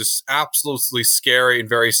 Scary, just absolutely scary and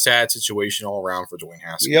very sad situation all around for Dwayne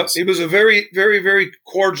Haskins. Yep. He was a very, very, very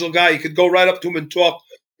cordial guy. You could go right up to him and talk.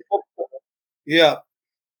 Yeah.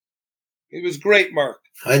 He was great, Mark.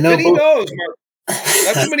 I know. He knows, Mark.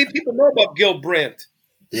 Not too many people know about Gil Brandt.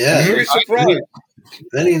 Yeah. I'm very surprised.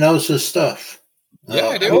 Vinny knows his stuff. Yeah,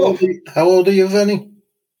 I do. How old are you, Vinny?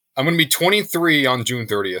 I'm going to be 23 on June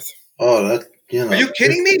 30th. Oh, that Are you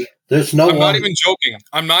kidding me? There's no. I'm not even joking.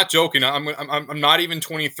 I'm not joking. I'm not even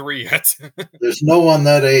 23 yet. There's no one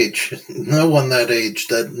that age. No one that age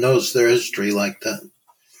that knows their history like that.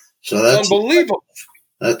 So that's unbelievable.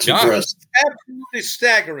 That's impressive. Absolutely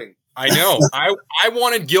staggering. I know. I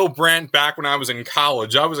wanted Gil Brandt back when I was in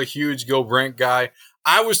college. I was a huge Gil Brandt guy.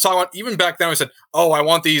 I was talking about, even back then, I said, oh, I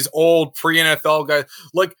want these old pre-NFL guys.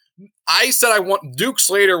 Like, I said I want Duke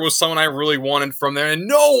Slater was someone I really wanted from there, and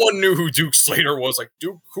no one knew who Duke Slater was. Like,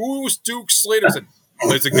 who's Duke Slater? I said,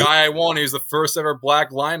 well, he's the guy I want. He's the first ever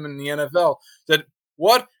black lineman in the NFL. I said,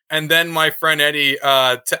 what? And then my friend Eddie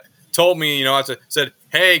told me, I said,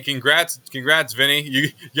 hey, congrats, Vinny. You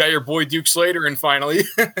got your boy Duke Slater in finally.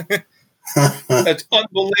 That's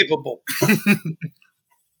unbelievable.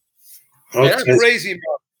 Okay. That's crazy,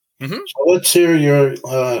 Mark. Mm-hmm. So let's hear your.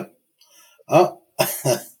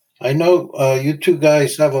 I know you two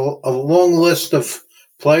guys have a long list of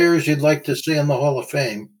players you'd like to see in the Hall of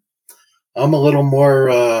Fame. I'm a little more,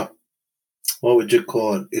 what would you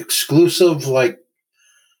call it, exclusive. Like,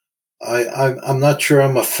 I'm not sure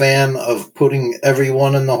I'm a fan of putting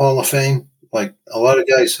everyone in the Hall of Fame. Like, a lot of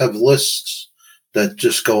guys have lists that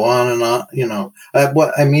just go on and on.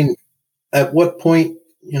 at what point,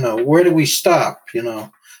 where do we stop?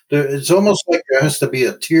 It's almost like there has to be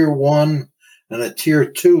a tier 1 and a tier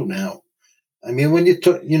 2 now. I mean, when you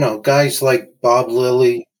took, guys like Bob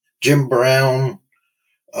Lilly, Jim Brown,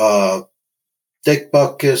 Dick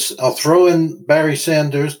Butkus, I'll throw in Barry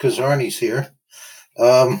Sanders because Arnie's here.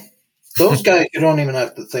 Those guys you don't even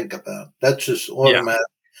have to think about. That's just automatic.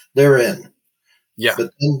 Yeah. They're in. Yeah.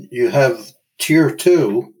 But then you have tier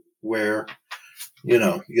 2 where, you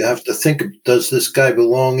have to think, does this guy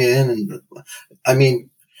belong in? And I mean,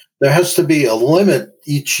 there has to be a limit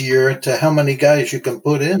each year to how many guys you can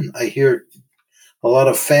put in. I hear a lot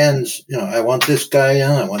of fans, I want this guy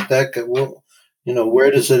in, I want that guy. Well,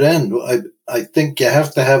 where does it end? I think you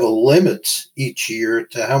have to have a limit each year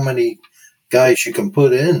to how many guys you can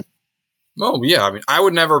put in. Oh, yeah. I mean, I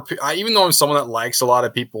would never, even though I'm someone that likes a lot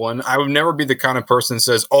of people, and I would never be the kind of person that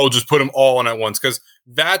says, oh, just put them all in at once, because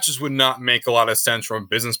that just would not make a lot of sense from a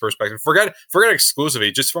business perspective. Forget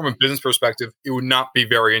exclusivity. Just from a business perspective, it would not be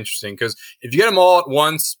very interesting, because if you get them all at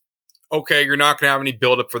once, okay, you're not going to have any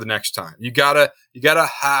buildup for the next time. You gotta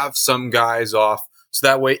have some guys off, so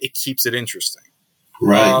that way it keeps it interesting.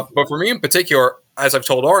 Right. But for me in particular, as I've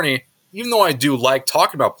told Arnie, even though I do like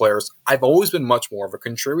talking about players, I've always been much more of a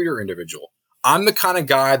contributor individual. I'm the kind of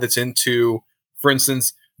guy that's into, for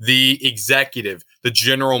instance, the executive, the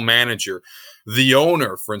general manager, the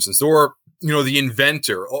owner, for instance, or, the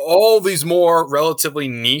inventor, all these more relatively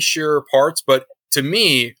niche parts. But to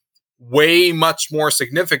me, way much more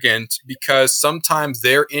significant, because sometimes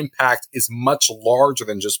their impact is much larger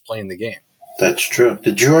than just playing the game. That's true.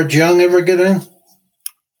 Did George Young ever get in?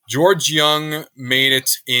 George Young made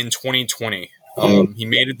it in 2020. He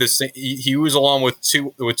made it this. He was along with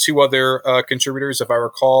two other contributors, if I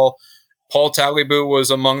recall. Paul Tagliabue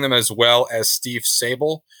was among them, as well as Steve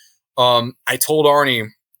Sable. I told Arnie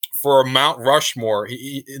for a Mount Rushmore,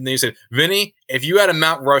 and they said, Vinny, if you had a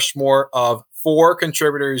Mount Rushmore of 4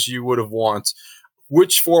 contributors you would have want,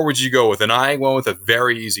 which 4 would you go with? And I went with a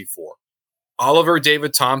very easy 4. Oliver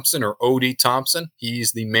David Thompson, or O.D. Thompson.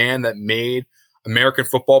 He's the man that made American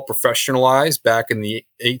football professionalized back in the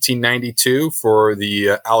 1892 for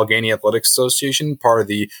the Allegheny Athletics Association, part of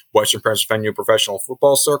the Western Pennsylvania professional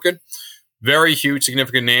football circuit. Very huge,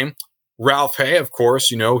 significant name. Ralph Hay, of course,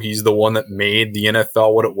 he's the one that made the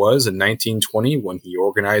NFL what it was in 1920 when he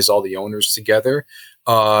organized all the owners together,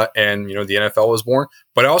 and the NFL was born.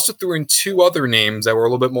 But I also threw in 2 other names that were a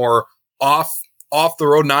little bit more off the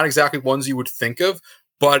road, not exactly ones you would think of,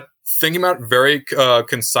 but thinking about it very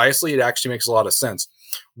concisely, it actually makes a lot of sense.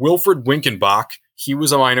 Wilfred Winkenbach, he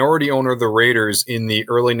was a minority owner of the Raiders in the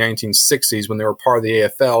early 1960s when they were part of the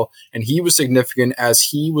AFL, and he was significant as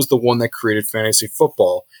he was the one that created fantasy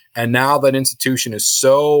football. And now that institution is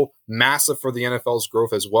so massive for the NFL's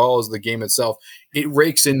growth as well as the game itself, it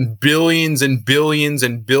rakes in billions and billions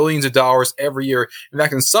and billions of dollars every year. In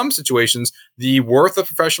fact, in some situations, the worth of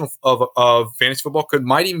of fantasy football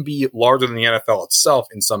might even be larger than the NFL itself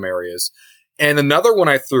in some areas. And another one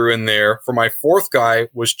I threw in there for my 4th guy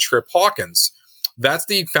was Trip Hawkins. That's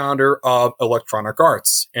the founder of Electronic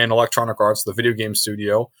Arts. And Electronic Arts, the video game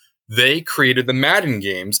studio, they created the Madden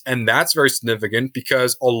games, and that's very significant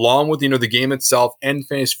because along with, the game itself and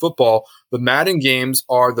fantasy football, the Madden games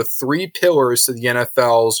are the 3 pillars to the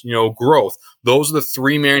NFL's, growth. Those are the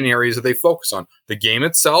 3 main areas that they focus on: the game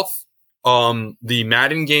itself, the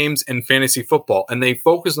Madden games, and fantasy football. And they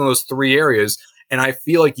focus on those 3 areas. And I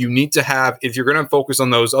feel like you need to have, if you're going to focus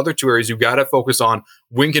on those other 2 areas, you got to focus on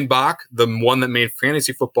Winkenbach, the one that made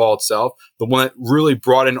fantasy football itself, the one that really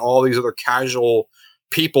brought in all these other casual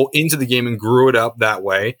people into the game and grew it up that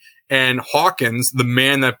way. And Hawkins, the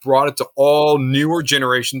man that brought it to all newer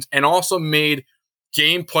generations and also made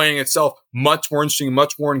game playing itself much more interesting,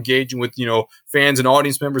 much more engaging with, fans and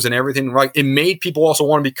audience members and everything. Like, it made people also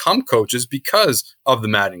want to become coaches because of the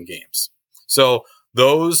Madden games. So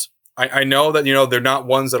those, I know that, they're not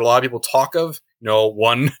ones that a lot of people talk of.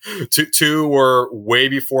 1, 2 were way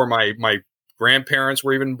before my grandparents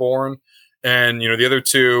were even born. And, the other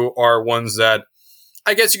 2 are ones that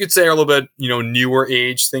I guess you could say are a little bit, newer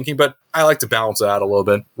age thinking, but I like to balance it out a little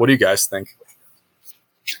bit. What do you guys think?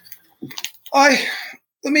 Let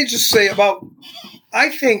me just say I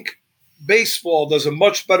think baseball does a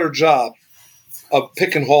much better job of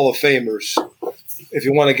picking Hall of Famers, if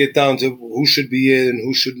you want to get down to who should be in and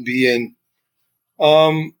who shouldn't be in.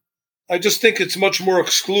 I just think it's much more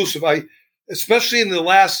exclusive. Especially in the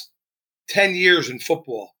last 10 years in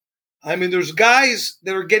football. I mean, there's guys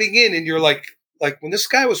that are getting in and you're like when this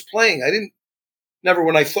guy was playing,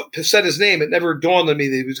 when I said his name, it never dawned on me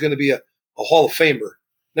that he was going to be a Hall of Famer.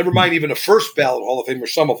 Never mind even a first ballot Hall of Famer,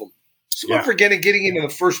 some of them. Some are getting in the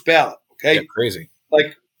first ballot, Okay, Yeah, crazy.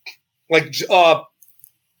 Like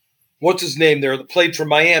what's his name there that played for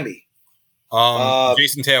Miami?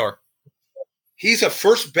 Jason Taylor. He's a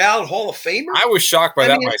first ballot Hall of Famer? I was shocked by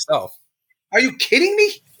that myself. Are you kidding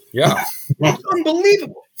me? Yeah. It's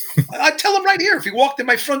unbelievable. I tell him right here if he walked in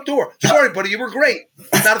my front door, sorry, buddy, you were great.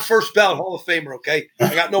 Not a first ballot Hall of Famer, okay?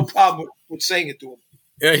 I got no problem with saying it to him.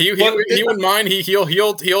 Yeah, he wouldn't mind.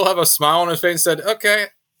 He'll have a smile on his face and said, "Okay,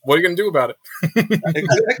 what are you going to do about it?"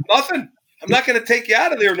 Nothing. I'm not going to take you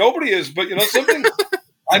out of there. Nobody is, but you know something.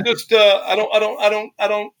 I just I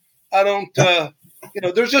don't.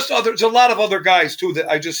 There's a lot of other guys too that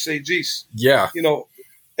I just say, geez, yeah, you know.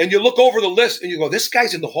 And you look over the list and you go, this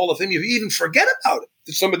guy's in the Hall of Fame. You even forget about it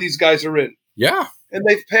that some of these guys are in. Yeah. And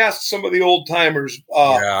they've passed some of the old timers.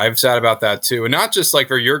 Yeah, I've sad about that too. And not just like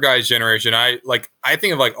for your guys' generation. I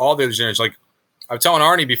think of like all the other generations. Like I was telling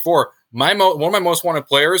Arnie before, one of my most wanted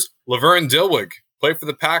players, Laverne Dilweg, played for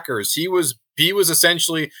the Packers. He was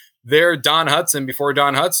essentially their Don Hudson before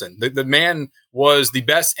Don Hudson. The man was the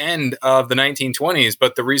best end of the 1920s,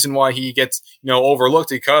 but the reason why he gets,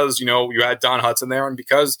 overlooked because, you had Don Hudson there and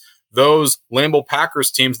because those Lambeau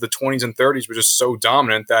Packers teams, the 20s and 30s were just so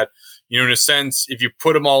dominant that, in a sense, if you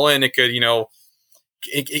put them all in, it could,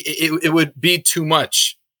 it would be too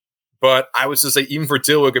much. But I would just say, even for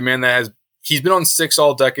Dilweg, a man that he's been on 6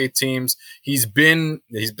 all-decade teams. He's been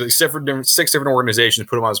 6 different organizations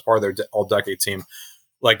put him on as part of their all-decade team.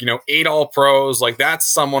 8 all-pros, that's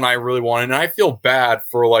someone I really want. And I feel bad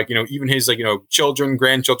for even his children,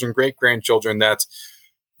 grandchildren, great-grandchildren that,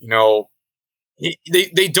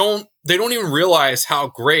 they don't even realize how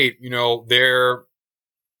great, their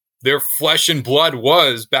flesh and blood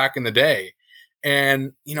was back in the day.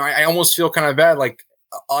 And, I almost feel kind of bad.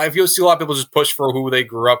 I feel see a lot of people just push for who they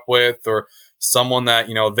grew up with or someone that,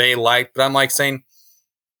 they like. But I'm saying,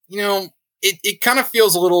 it kind of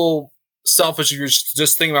feels a little selfish if you're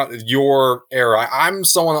just thinking about your era. I'm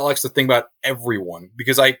someone that likes to think about everyone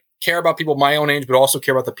because I care about people my own age, but also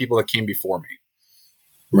care about the people that came before me.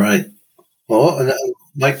 Right. Well,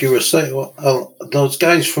 like you were saying, those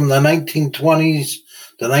guys from the 1920s,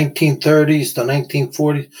 the 1930s, the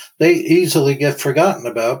 1940s, they easily get forgotten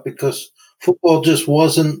about because football just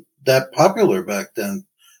wasn't that popular back then.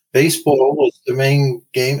 Baseball was the main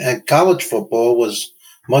game, and college football was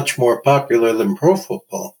much more popular than pro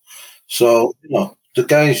football. So, the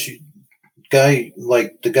guy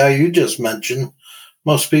you just mentioned,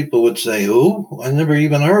 most people would say, "Who? I never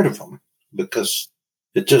even heard of him," because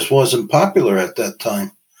it just wasn't popular at that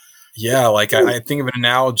time. Yeah, I think of an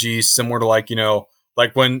analogy similar to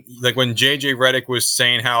when JJ Redick was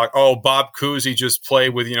saying how Bob Cousy just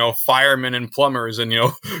played with firemen and plumbers, and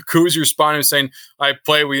Cousy responded and saying I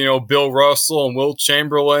play with Bill Russell and Will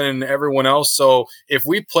Chamberlain and everyone else. So if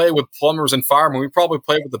we play with plumbers and firemen, we probably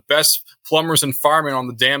play with the best plumbers and firemen on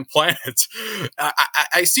the damn planet.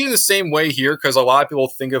 I see it the same way here because a lot of people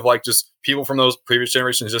think of just people from those previous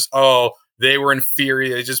generations just they were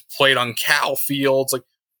inferior, they just played on cow fields.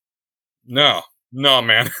 No,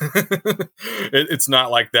 man, it's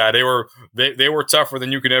not like that. They were tougher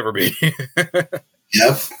than you could ever be.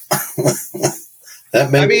 Yep.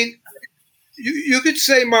 I mean, you could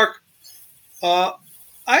say, Mark.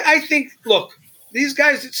 I think. Look, these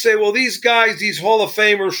guys that say, well, these Hall of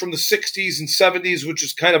Famers from the '60s and '70s, which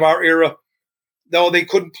is kind of our era, no, they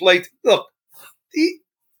couldn't play. Look,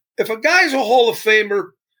 if a guy's a Hall of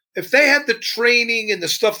Famer, if they had the training and the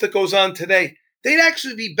stuff that goes on today, they'd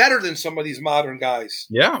actually be better than some of these modern guys.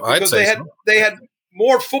 Yeah, I'd say they had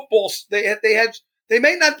more football. They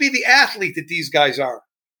may not be the athlete that these guys are,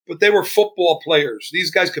 but they were football players.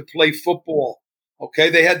 These guys could play football. Okay,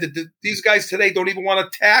 these guys today don't even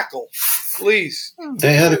want to tackle. Please,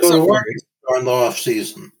 they had to go to work during the off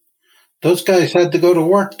season. Those guys had to go to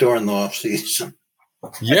work during the off season.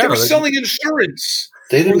 Yeah, they were selling insurance.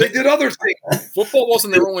 They did other things. Football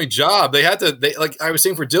wasn't their only job. They I was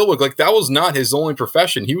saying for Dilweg, that was not his only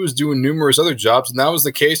profession. He was doing numerous other jobs, and that was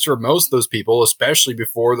the case for most of those people, especially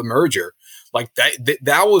before the merger.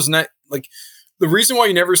 That was not the reason why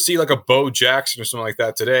you never see a Bo Jackson or something like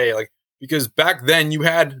that today. Because back then you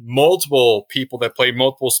had multiple people that played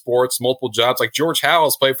multiple sports, multiple jobs. Like George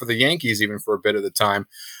Howells played for the Yankees even for a bit of the time.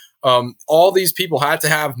 All these people had to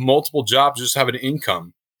have multiple jobs just to have an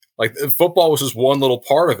income. Football was just one little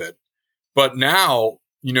part of it. But now,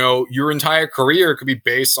 your entire career could be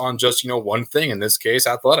based on just, one thing, in this case,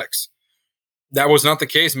 athletics. That was not the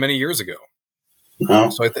case many years ago.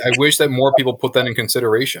 No. So I wish that more people put that in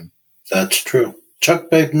consideration. That's true.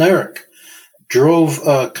 Chuck Bednarik drove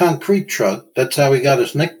a concrete truck. That's how he got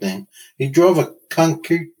his nickname. He drove a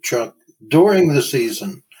concrete truck during the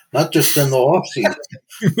season not just in the off season.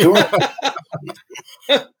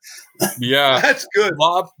 Yeah, that's good.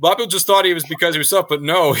 Bob people just thought he was because he was up, but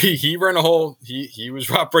no, he ran a whole. He was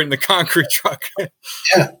operating the concrete truck.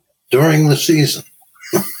 Yeah, during the season.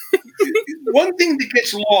 One thing that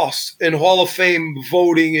gets lost in Hall of Fame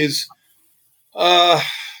voting is, everybody.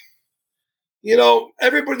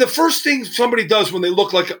 The first thing somebody does when they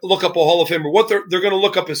look up a Hall of Famer, what they're going to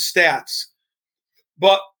look up is stats.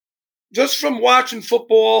 But just from watching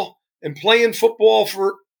football and playing football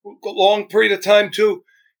for a long period of time too,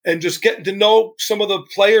 and just getting to know some of the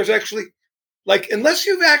players actually, like unless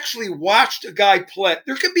you've actually watched a guy play,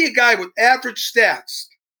 there could be a guy with average stats,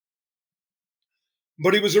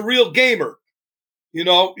 but he was a real gamer.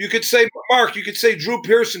 You could say, Mark, Drew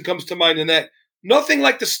Pearson comes to mind in that. Nothing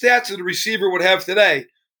like the stats that a receiver would have today,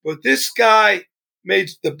 but this guy made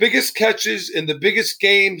the biggest catches in the biggest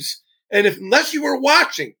games. And unless you were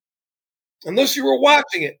watching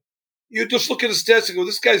it, you just look at the stats and go,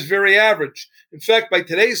 this guy's very average. In fact, by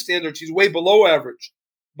today's standards, he's way below average.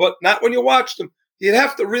 But not when you watched him. You'd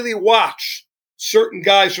have to really watch certain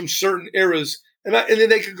guys from certain eras. And then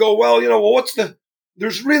they could go,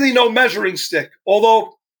 there's really no measuring stick.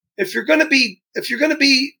 Although if you're going to be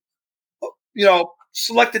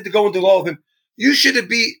selected to go into the Hall of Fame, you should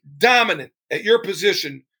be dominant at your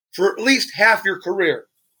position for at least half your career.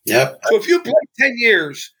 Yep. So if you played 10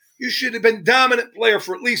 years, you should have been dominant player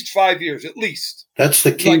for at least 5 years, at least. That's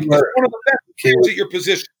the key word. One of the best players at your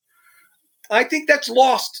position. I think that's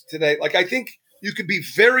lost today. Like, I think you could be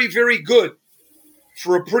very, very good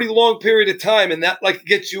for a pretty long period of time, and that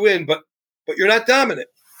gets you in, but you're not dominant.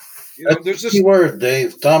 There's this key word,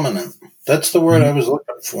 Dave, dominant. That's the word I was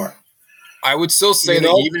looking for. I would still say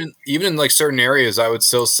that even in certain areas, I would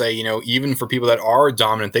still say, even for people that are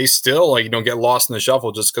dominant, they still get lost in the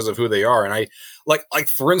shuffle just because of who they are. And I like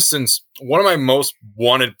for instance, one of my most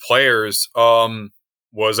wanted players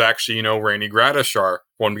was actually, Randy Gradishar.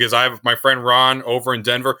 One, because I have my friend Ron over in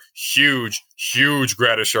Denver, huge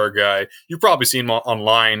Gradishar guy. You've probably seen him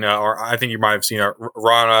online, or I think you might have seen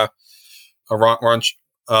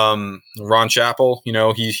Ron Chappell,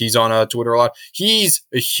 he's on Twitter a lot. He's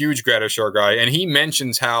a huge Gradishar guy, and he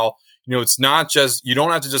mentions how it's not just, you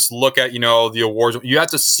don't have to just look at the awards. You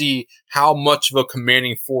have to see how much of a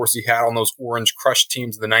commanding force he had on those Orange Crush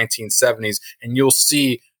teams in the 1970s, and you'll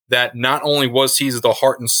see that not only was he the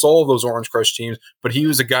heart and soul of those Orange Crush teams, but he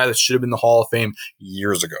was a guy that should have been in the Hall of Fame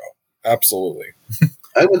years ago. Absolutely.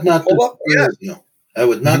 I would not disagree with you. I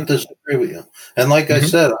would not disagree with you. And like I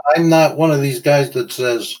said, I'm not one of these guys that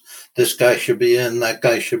says this guy should be in, that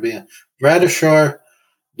guy should be in. Gradishar,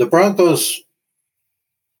 the Broncos,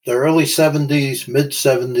 the early 70s, mid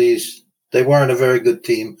 70s, they weren't a very good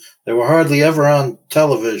team. They were hardly ever on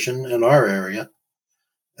television in our area.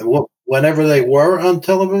 And whenever they were on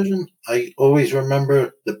television, I always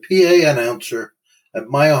remember the PA announcer at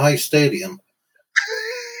Mile High Stadium.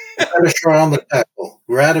 Gradishar on the tackle,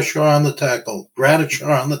 Gradishar on the tackle,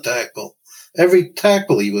 Gradishar on the tackle. Every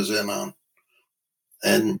tackle he was in on.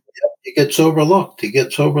 And he gets overlooked.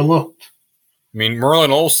 I mean,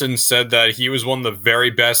 Merlin Olsen said that he was one of the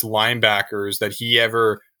very best linebackers that he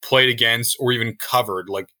ever played against or even covered.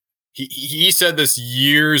 Like, he said this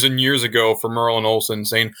years and years ago for Merlin Olsen,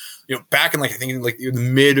 saying, back in I think the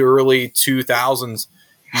mid early 2000s,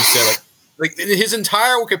 he said like his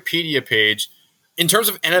entire Wikipedia page, in terms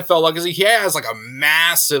of NFL legacy, he has a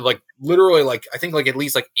massive, literally I think at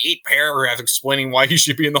least 8 paragraphs explaining why he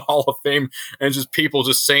should be in the Hall of Fame, and just people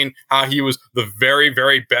just saying how he was the very,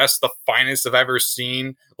 very best, the finest I've ever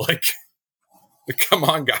seen. Come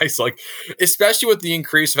on, guys! Especially with the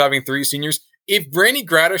increase of having 3 seniors. If Randy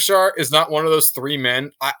Gradishar is not one of those 3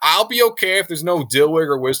 men, I'll be okay if there's no Dilwig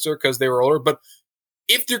or Wister because they were older. But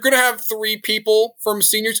if you're going to have 3 people from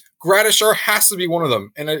seniors, Gradishar has to be one of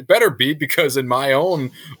them. And it better be, because in my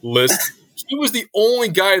own list, he was the only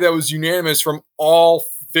guy that was unanimous from all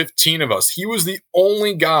 15 of us. He was the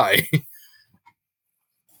only guy.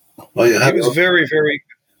 Well, he was very, very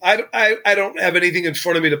good. I don't have anything in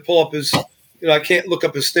front of me to pull up his, I can't look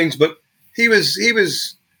up his things, but he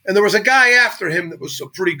was, and there was a guy after him that was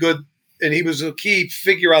pretty good, and he was a key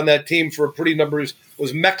figure on that team for a pretty number of years,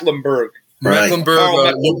 was Mecklenburg. Right.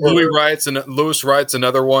 Mecklenburg, Lewis Wright's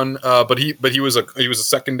another one, but he was a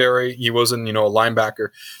secondary. He wasn't a linebacker.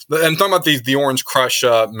 I'm talking about the Orange Crush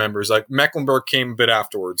members. Mecklenburg came a bit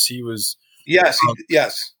afterwards. He was yes.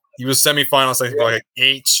 He was semifinalist. I think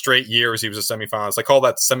 8 straight years he was a semifinalist. I call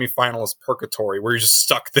that semifinalist purgatory, where you're just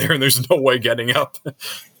stuck there and there's no way getting up.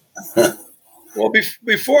 Well,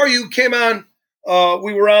 before you came on,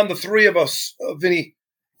 we were on, the 3 of us, Vinny,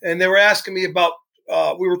 and they were asking me about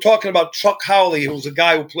we were talking about Chuck Howley, who was a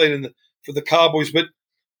guy who played for the Cowboys. But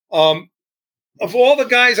of all the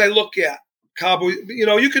guys I look at, Cowboys,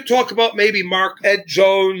 you could talk about maybe Ed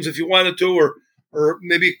Jones if you wanted to, or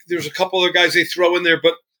maybe there's a couple other guys they throw in there.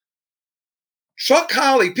 But Chuck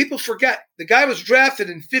Howley, people forget, the guy was drafted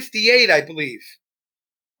in 58, I believe.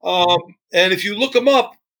 And if you look him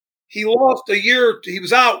up, he lost a year. He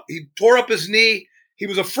was out. He tore up his knee. He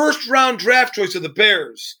was a first-round draft choice of the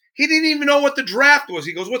Bears. He didn't even know what the draft was.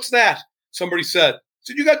 He goes, "What's that?" Somebody said. He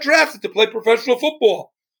said, "You got drafted to play professional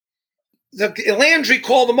football." Landry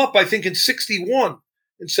called him up, I think, in 61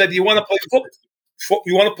 and said, "You want to play football?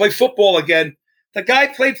 You want to play football again?" The guy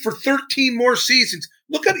played for 13 more seasons.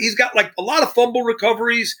 He's got like a lot of fumble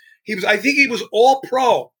recoveries. I think he was all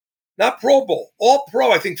pro, not Pro Bowl, all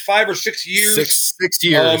pro. I think 5 or 6 years. Six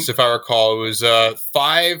years, if I recall. It was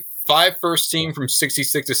five first team from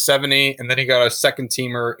 66 to 70, and then he got a second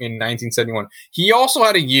teamer in 1971. He also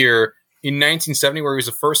had a year in 1970 where he was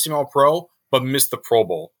a first team all pro, but missed the Pro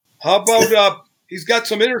Bowl. How about he's got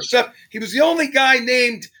some intercept? He was the only guy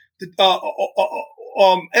named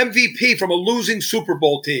MVP from a losing Super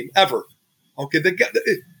Bowl team ever. Okay,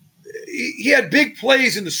 he had big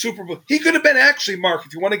plays in the Super Bowl. He could have been actually, Mark,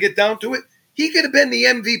 if you want to get down to it, he could have been the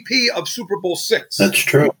MVP of Super Bowl VI. That's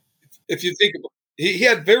true. If you think about it. He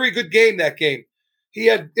had very good game that game. He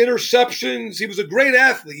had interceptions. He was a great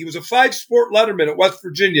athlete. He was a 5-sport letterman at West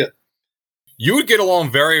Virginia. You would get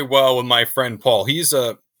along very well with my friend Paul. He's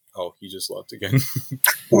a... Oh, he just left again.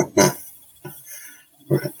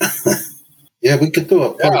 Yeah, we could do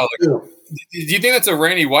a part two. Do you think that's a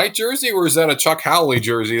Randy White jersey or is that a Chuck Howley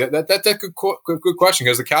jersey? That's a good question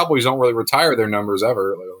because the Cowboys don't really retire their numbers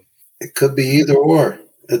ever. It could be either or.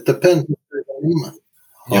 It depends.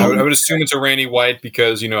 Yeah, I would assume it's a Randy White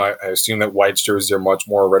because, I assume that White's jerseys are much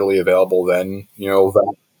more readily available than,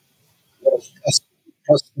 that.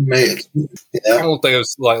 Custom made. Yeah. I don't think it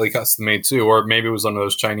was slightly custom made too, or maybe it was one of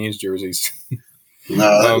those Chinese jerseys.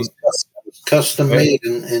 No, it was custom made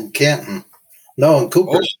in Canton. No, in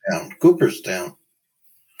Cooperstown. Cooperstown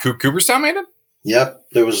made it? Yep.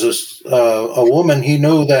 There was this a woman he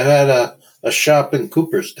knew that had a shop in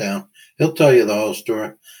Cooperstown. He'll tell you the whole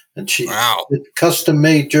story. And she did custom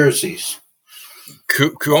made jerseys.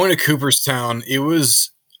 Going to Cooperstown, it was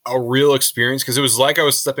a real experience because it was like I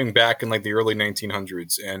was stepping back in like the early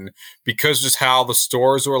 1900s, and because just how the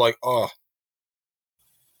stores were like, oh,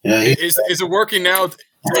 yeah, is it working now,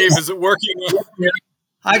 Dave? Is it working now?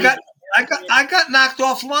 I got knocked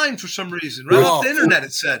offline for some reason. Right off the internet,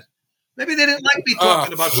 it said. Maybe they didn't like me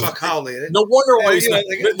talking about Chuck Howley. No wonder why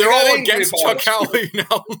they're all against Chuck Howley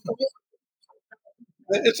now.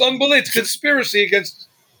 It's unbelievable. It's conspiracy against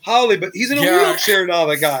Howley, but he's in a wheelchair now,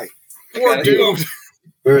 the guy. Poor dude.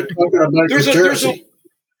 We're talking about there's a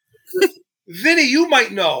Vinny, you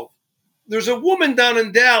might know. There's a woman down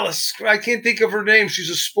in Dallas. I can't think of her name. She's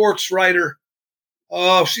a sports writer.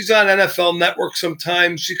 Oh, she's on NFL Network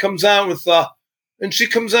sometimes. She comes on with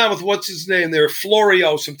what's his name there,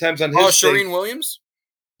 Florio. Sometimes on his. Shireen Williams.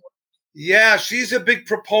 Yeah, she's a big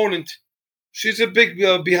proponent. She's a big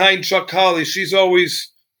behind Chuck Howley. She's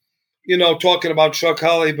always, talking about Chuck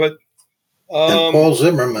Howley, but and Paul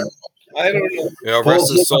Zimmerman. I don't know. Yeah,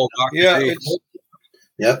 rest his soul, Dr.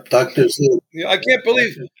 Yep, Dr. Z. Yeah, I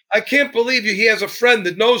can't believe he has a friend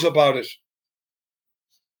that knows about it.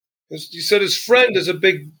 He said his friend is a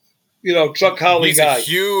big, Chuck Howley guy. He's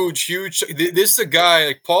a huge. This is a guy.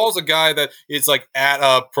 Like Paul's a guy that is like at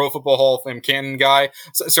a Pro Football Hall of Fame Canton guy.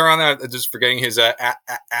 So around that, just forgetting his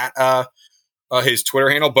his Twitter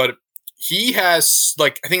handle, but he has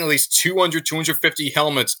like I think at least 250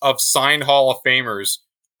 helmets of signed Hall of Famers.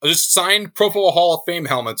 Just signed Pro Football Hall of Fame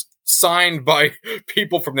helmets signed by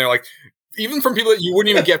people from there. Like, even from people that you wouldn't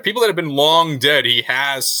even get, people that have been long dead, he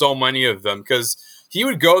has so many of them because he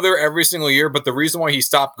would go there every single year. But the reason why he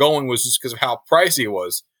stopped going was just because of how pricey it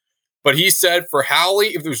was. But he said for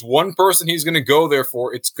Howley, if there's one person he's going to go there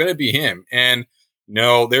for, it's going to be him. And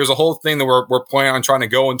no, there's a whole thing that we're planning on trying to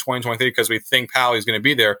go in 2023 because we think Howley's going to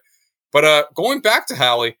be there. But going back to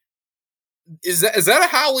Howley, is that a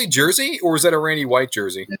Howley jersey or is that a Randy White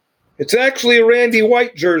jersey? It's actually a Randy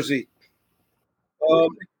White jersey.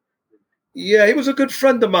 Yeah, he was a good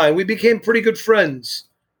friend of mine. We became pretty good friends.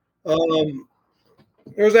 There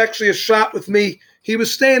was actually a shot with me. He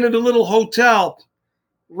was staying at a little hotel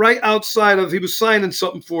right outside of. He was signing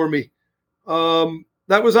something for me.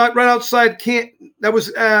 That was right outside Canton. That was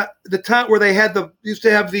the town where they had used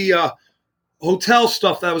to have the hotel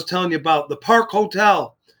stuff that I was telling you about, the Park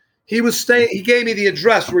Hotel. He was staying. He gave me the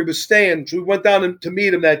address where he was staying. So we went down to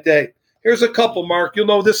meet him that day. Here's a couple, Mark. You'll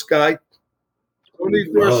know this guy.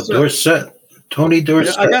 Dorsett. Tony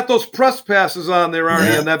Dorsett. I got those press passes on there,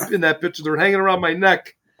 Arnie, in that picture. They're hanging around my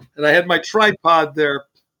neck, and I had my tripod there.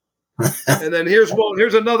 And then here's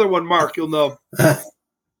another one, Mark. You'll know.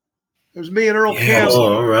 There's me and Earl Campbell.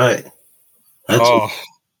 Oh, all right.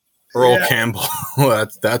 Earl Campbell.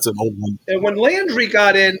 that's an old one. And when Landry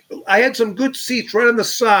got in, I had some good seats right on the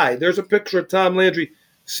side. There's a picture of Tom Landry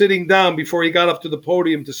sitting down before he got up to the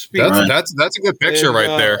podium to speak. That's a good picture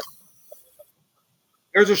right there.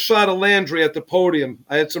 There's a shot of Landry at the podium.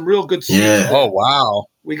 I had some real good seats. Yeah. Oh, wow.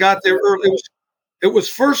 We got there early. It was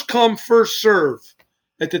first come, first serve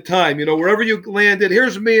at the time. You know, wherever you landed.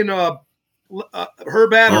 Here's me and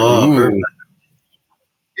Herb Adams. Oh,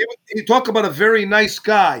 You talk about a very nice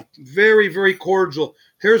guy. Very, very cordial.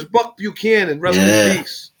 Here's Buck Buchanan, rest in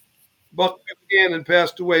peace. Buck Buchanan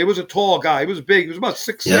passed away. He was a tall guy. He was big. He was about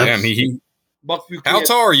 6'6". Yeah, Buck Buchanan. How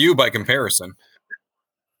tall are you by comparison?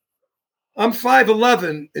 I'm 5'11",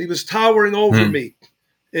 and he was towering over me.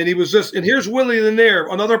 And he was and here's Willie Lanier,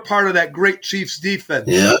 another part of that great Chiefs defense.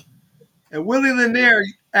 Yeah. And Willie Lanier,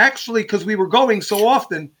 actually, because we were going so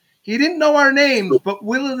often, he didn't know our names, but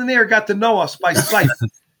Willie Lanier got to know us by sight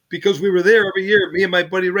because we were there every year, me and my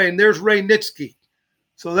buddy Ray. And there's Ray Nitschke.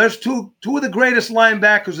 So there's two of the greatest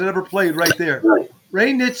linebackers that ever played right there.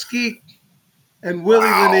 Ray Nitschke and Willie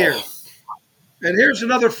Lanier. And here's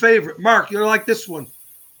another favorite. Mark, you'll like this one.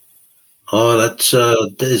 Oh, that's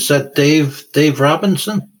is that Dave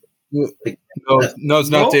Robinson? No, it's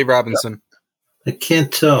not Dave Robinson. I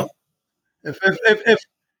can't tell. If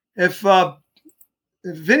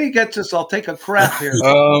Vinny gets this, I'll take a crap here.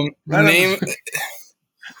 Name.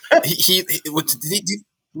 He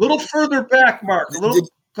little further back, Mark. A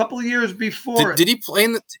couple of years before. Did he play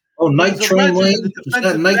in the? Night Train Lane. Is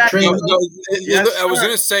that Night Train? I was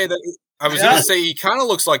going to say that. I was going to say he kind of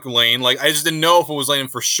looks like Lane. Like I just didn't know if it was Lane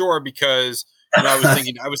for sure because I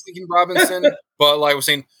was thinking Robinson, but like I was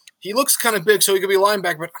saying, he looks kind of big, so he could be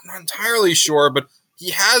linebacker, but I'm not entirely sure. But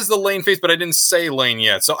he has the Lane face, but I didn't say Lane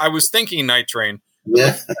yet, so I was thinking Night Train.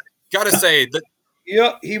 Yeah, got to say that.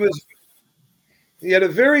 Yeah, he was. He had a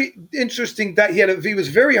very interesting. He was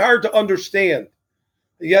very hard to understand.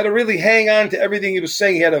 You had to really hang on to everything he was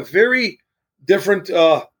saying. He had a very different.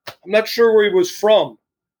 I'm not sure where he was from,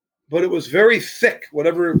 but it was very thick.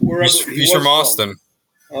 Wherever he's from Austin.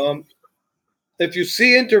 If you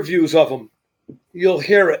see interviews of him, you'll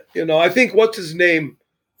hear it. You know, I think what's his name,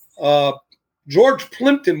 George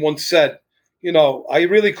Plimpton once said, you know, I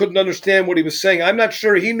really couldn't understand what he was saying. I'm not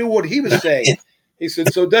sure he knew what he was saying. He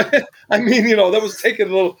said, so that, I mean, you know, that was taking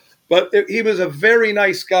a little, but he was a very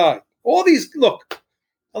nice guy. A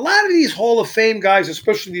lot of these Hall of Fame guys,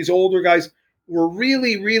 especially these older guys, were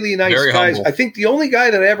really, really nice very guys. humble. I think the only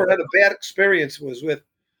guy that I ever had a bad experience was with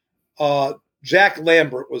Jack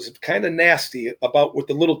Lambert. Was kind of nasty with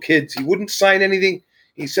the little kids. He wouldn't sign anything.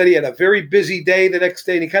 He said he had a very busy day the next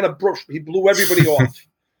day, and he blew everybody off.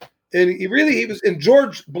 And and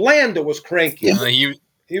George Blanda was cranky. Yeah.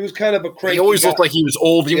 He was kind of a cranky. He always guy. looked like he was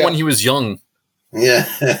old, even when he was young. Yeah.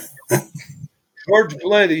 George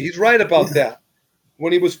Blanda, he's right about that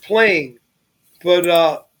when he was playing.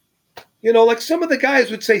 But, you know, like some of the guys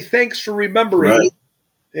would say, thanks for remembering.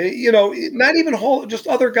 Right. You know, not even just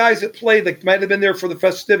other guys that played that might have been there for the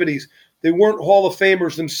festivities. They weren't Hall of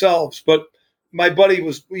Famers themselves. But my buddy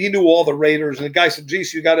he knew all the Raiders. And the guy said,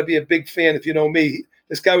 geez, you got to be a big fan if you know me.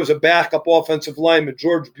 This guy was a backup offensive lineman,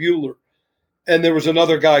 George Bueller. And there was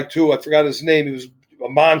another guy, too. I forgot his name. He was a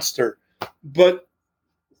monster. But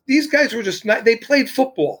these guys were just not – they played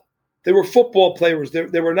football. They were football players.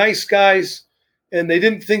 They were nice guys, and they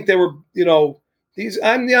didn't think they were, you know –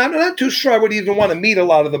 I'm not too sure I would even want to meet a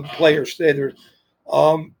lot of the players today.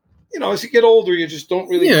 You know, as you get older, you just don't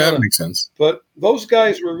really – Yeah, that makes sense. But those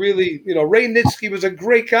guys were really – you know, Ray Nitschke was a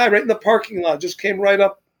great guy right in the parking lot. Just came right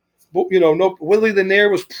up. You know, Willie Lanier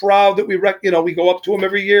was proud that we go up to him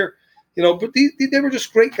every year. You know, but they were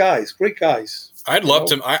just great guys. I'd love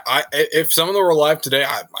to. If some of them were alive today,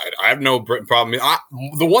 I have no problem.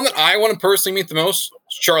 The one that I want to personally meet the most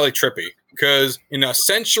is Charlie Trippy, because in a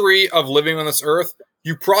century of living on this earth,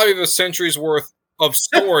 you probably have a century's worth of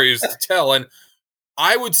stories to tell. And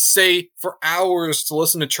I would say for hours to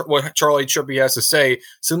listen to what Charlie Trippy has to say,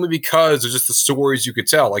 simply because of just the stories you could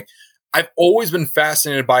tell. Like, I've always been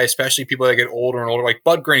fascinated by, especially people that get older and older. Like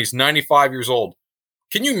Bud Graney's 95 years old.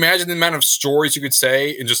 Can you imagine the amount of stories you could say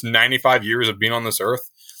in just 95 years of being on this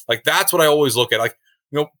earth? Like, that's what I always look at. Like,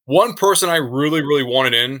 you know, one person I really, really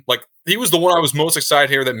wanted in, like, he was the one I was most excited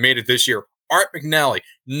here that made it this year. Art McNally,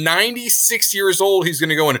 96 years old. He's going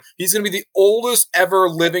to go in. He's going to be the oldest ever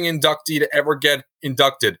living inductee to ever get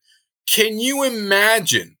inducted. Can you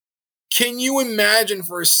imagine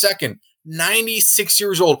for a second 96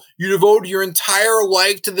 years old. You devoted your entire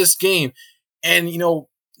life to this game, and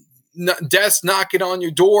death's knocking on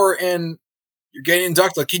your door, and you're getting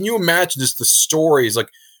inducted. Like, can you imagine just the stories? Like,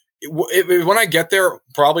 when I get there,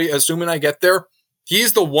 probably assuming I get there,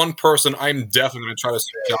 he's the one person I'm definitely going to try to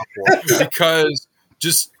search out for because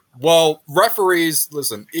referees,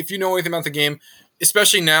 listen, if you know anything about the game,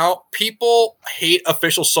 especially now, people hate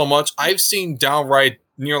officials so much. I've seen downright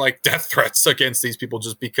near like death threats against these people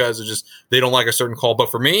just because they don't like a certain call.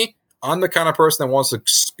 But for me, I'm the kind of person that wants to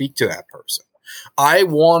speak to that person. I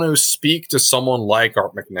want to speak to someone like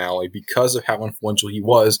Art McNally because of how influential he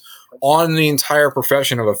was on the entire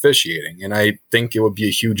profession of officiating. And I think it would be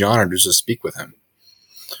a huge honor to just speak with him.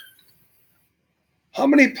 How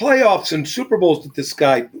many playoffs and Super Bowls did this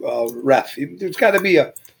guy ref? There's got to be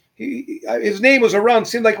his name was around,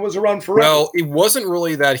 seemed like it was around forever. Well, it wasn't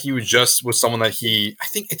really that he was someone that I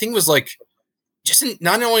think it was like,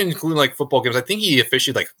 not only including like football games, I think he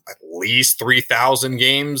officiated like at least 3,000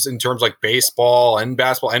 games in terms of like baseball and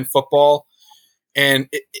basketball and football. And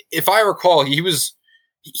if I recall, he was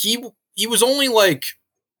only like,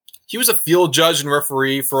 he was a field judge and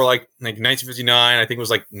referee for like 1959. I think it was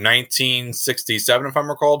like 1967, if I'm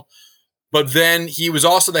recalled. But then he was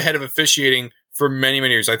also the head of officiating for many,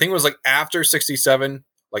 many years. I think it was like after 67,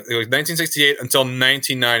 like it was 1968 until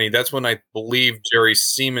 1990. That's when I believe Jerry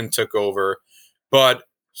Seaman took over. But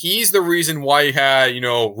he's the reason why he had,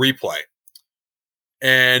 replay.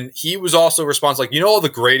 And he was also responsible, like, all the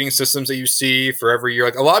grading systems that you see for every year.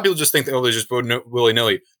 Like, a lot of people just think that, they just vote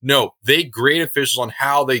willy-nilly. No, they grade officials on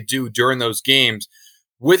how they do during those games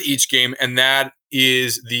with each game. And that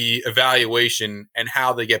is the evaluation and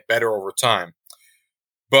how they get better over time.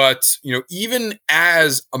 But, even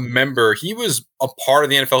as a member, he was a part of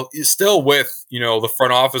the NFL, still with, the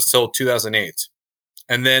front office till 2008.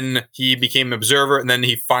 And then he became an observer, and then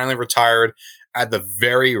he finally retired at the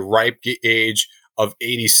very ripe age of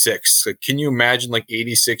 86. So can you imagine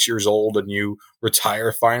 86 years old and you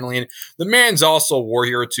retire finally? And the man's also a war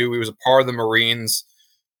hero too. He was a part of the Marines.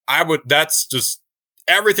 That's just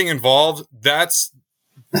everything involved. That's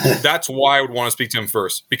why I would want to speak to him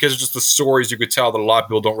first, because it's just the stories you could tell that a lot of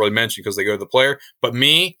people don't really mention because they go to the player. But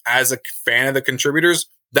me, as a fan of the contributors,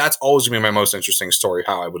 that's always going to be my most interesting story,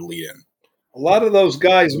 how I would lead in. A lot of those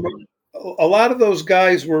guys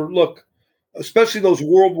were, look, especially those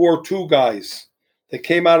World War II guys that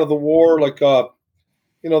came out of the war. Like,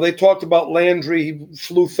 they talked about Landry. He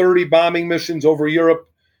flew 30 bombing missions over Europe.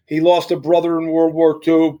 He lost a brother in World War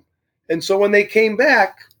II. And so when they came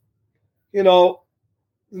back,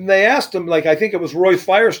 they asked him, like, I think it was Roy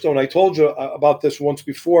Firestone. I told you about this once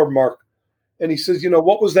before, Mark. And he says,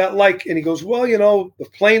 what was that like? And he goes, well, the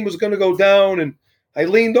plane was going to go down, and I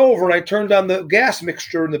leaned over and I turned on the gas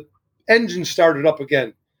mixture and the engine started up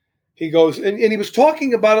again. He goes, and he was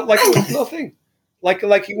talking about it like it was nothing. Like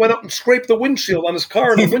he went up and scraped the windshield on his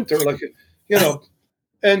car in the winter,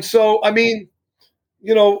 And so, I mean,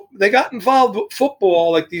 they got involved with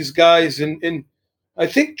football, like these guys. And I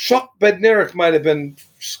think Chuck Bednarik might have been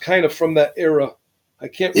kind of from that era. I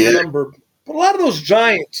can't remember. But a lot of those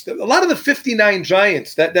Giants, a lot of the 59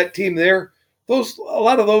 Giants, that team there, a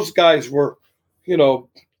lot of those guys were,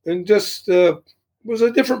 and just was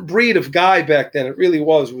a different breed of guy back then. It really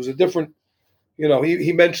was. It was a different,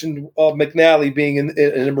 he mentioned McNally being in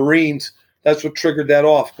the Marines. That's what triggered that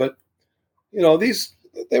off. But,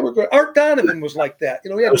 they were good. Art Donovan was like that. He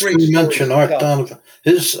had great stories. You mentioned Art Donovan.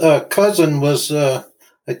 His cousin was, I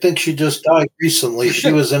think she just died recently.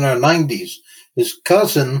 She was in her 90s. His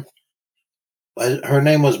cousin, her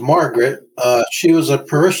name was Margaret. She was a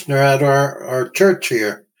parishioner at our church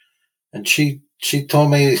here. And she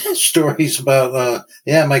told me stories about,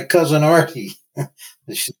 my cousin Artie.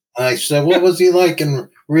 I said, what was he like in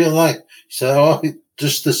real life? She said,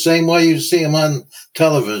 just the same way you see him on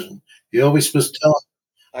television. He always was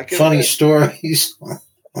telling funny stories.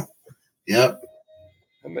 Yep.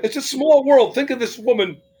 It's a small world. Think of this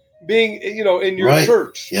woman being, in your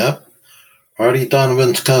church. Yep. Artie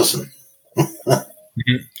Donovan's cousin.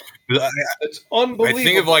 It's unbelievable. I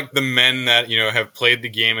think of like the men that have played the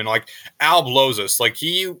game, and like Al Blozis, like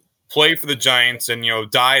he played for the Giants and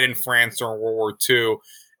died in France during World War II,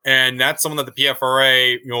 and that's someone that the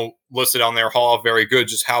PFRA listed on their Hall of Very Good,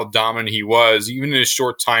 just how dominant he was, even in his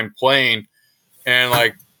short time playing. And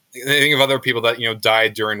like I think of other people that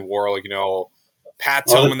died during war, like Pat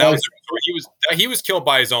Tillman. That was he was killed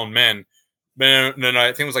by his own men. Then I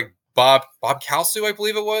think it was like Bob Kalsu, I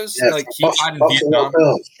believe it was. Yes, like he died in Vietnam,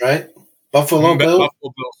 Bills, right? Buffalo Bills.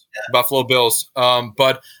 Buffalo Bills.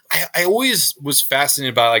 But I always was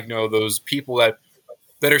fascinated by those people that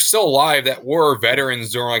that are still alive that were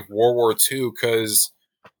veterans during like World War II. Cause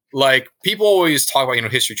like people always talk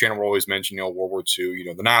about, History Channel will always mention, World War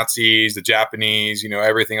II, the Nazis, the Japanese,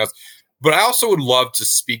 everything else. But I also would love to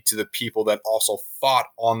speak to the people that also fought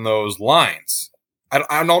on those lines.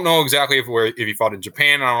 I don't know exactly if he fought in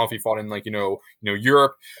Japan. I don't know if he fought in like,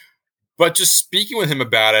 Europe, but just speaking with him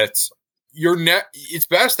about it, it's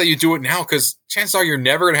best that you do it now, because chances are you're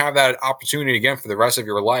never going to have that opportunity again for the rest of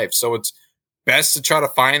your life. So it's best to try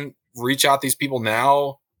to reach out these people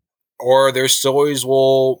now, or their stories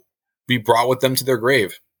will be brought with them to their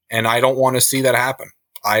grave. And I don't want to see that happen.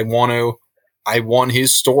 I want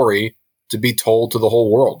his story to be told to the whole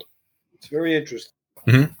world. It's very interesting.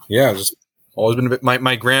 Mm-hmm. Yeah. Just always been a bit,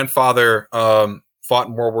 my grandfather, fought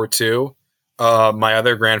in World War II. My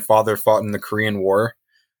other grandfather fought in the Korean War.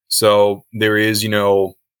 So there is,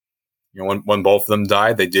 when both of them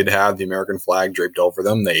died, they did have the American flag draped over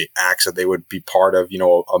them. They asked that they would be part of,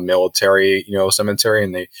 a military, cemetery,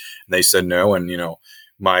 and they said no. And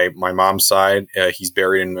my mom's side, he's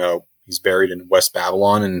buried in West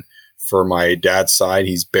Babylon, and for my dad's side,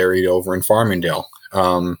 he's buried over in Farmingdale.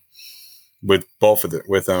 With both of it,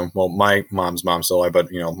 my mom's mom's still alive, but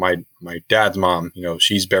my dad's mom,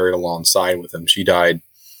 she's buried alongside with him. She died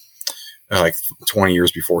like 20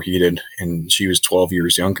 years before he did, and she was 12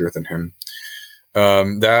 years younger than him.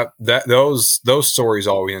 Those stories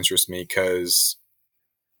always interest me, because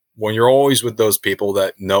when you're always with those people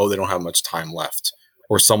that know they don't have much time left,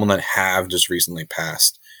 or someone that have just recently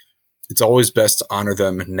passed, it's always best to honor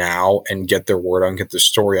them now and get their word out, get their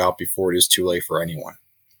story out before it is too late for anyone.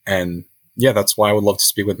 And yeah, that's why I would love to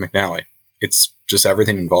speak with McNally. It's just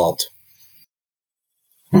everything involved.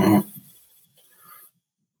 Mm-hmm.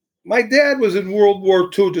 My dad was in World War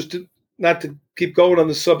II, not to keep going on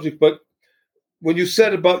the subject, but when you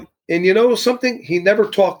said about, and something, he never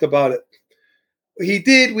talked about it. He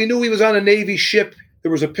did. We knew he was on a Navy ship.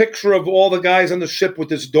 There was a picture of all the guys on the ship with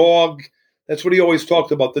this dog. That's what he always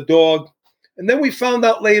talked about, the dog. And then we found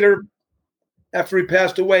out later, after he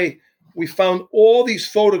passed away, we found all these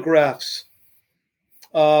photographs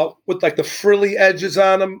with like the frilly edges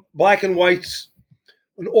on them, black and whites,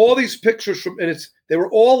 and all these pictures they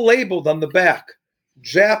were all labeled on the back,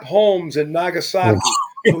 Jap homes in Nagasaki.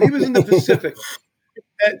 So he was in the Pacific.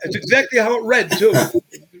 And it's exactly how it read too.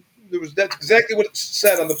 That's exactly what it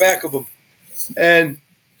said on the back of them. And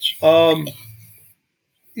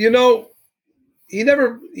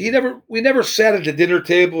we never sat at the dinner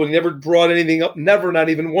table, and he never brought anything up, never, not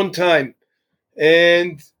even one time.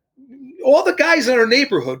 And all the guys in our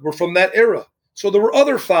neighborhood were from that era. So there were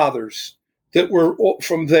other fathers that were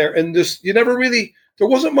from there. And there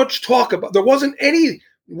wasn't much talk about, there wasn't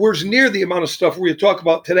anywhere near the amount of stuff we talk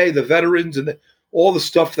about today, the veterans and all the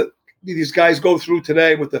stuff that these guys go through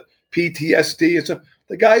today with the PTSD and stuff.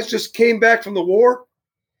 The guys just came back from the war.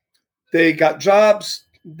 They got jobs.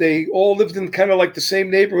 They all lived in kind of like the same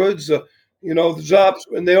neighborhoods, the jobs,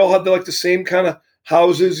 and they all had like the same kind of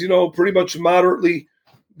houses, pretty much moderately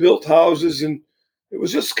built houses. And it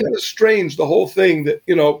was just kind of strange, the whole thing that,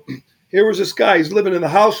 here was this guy, he's living in the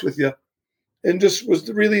house with you, and just was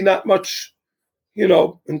really not much,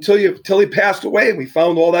 until he passed away and we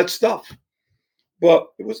found all that stuff. But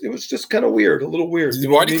it was just kind of weird, a little weird.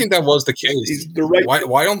 Why do you think that was the case?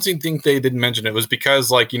 Why don't you think they didn't mention it? It was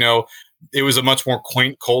because, it was a much more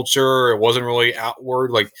quaint culture. It wasn't really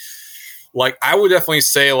outward. Like I would definitely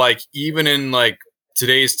say, even in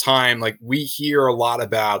today's time, we hear a lot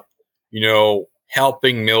about,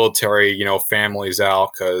 helping military, families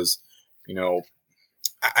out, because,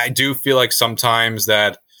 I do feel like sometimes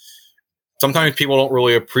people don't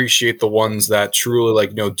really appreciate the ones that truly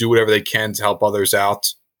do whatever they can to help others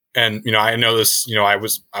out. And, I know this, I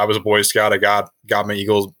was a Boy Scout. I got my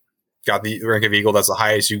Eagles, got the rank of Eagle. That's the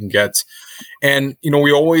highest you can get. And,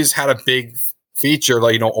 we always had a big feature,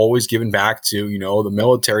 always giving back to, the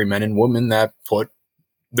military men and women that put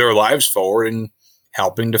their lives forward and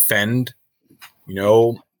helping defend,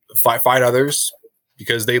 fight others,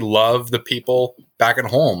 because they love the people back at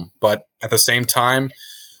home. But at the same time,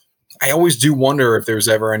 I always do wonder if there's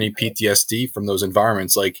ever any PTSD from those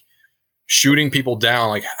environments, shooting people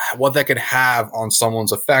down, what that could have on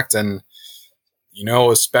someone's effect. And,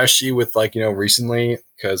 especially with recently,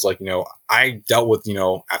 because I dealt with,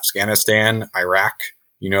 Afghanistan, Iraq,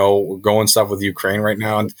 we're going stuff with Ukraine right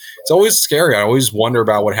now. And it's always scary. I always wonder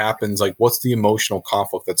about what happens. What's the emotional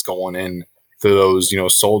conflict that's going in to those,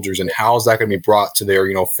 soldiers, and how is that going to be brought to their,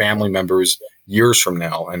 family members years from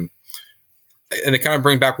now? And it kind of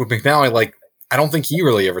bring back with McNally, I don't think he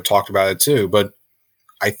really ever talked about it too, but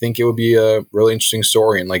I think it would be a really interesting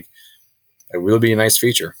story, and it would be a nice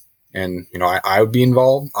feature. And, I would be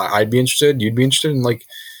involved. I'd be interested. You'd be interested. And like,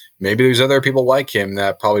 maybe there's other people like him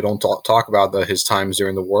that probably don't talk about his times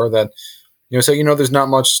during the war that, say, there's not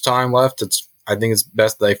much time left. I think it's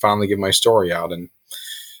best that I finally get my story out. And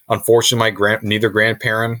unfortunately, neither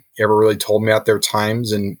grandparent ever really told me about their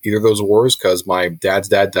times in either of those wars, because my dad's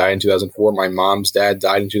dad died in 2004. My mom's dad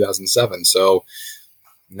died in 2007. So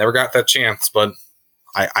never got that chance, but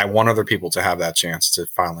I want other people to have that chance to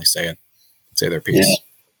finally say their piece.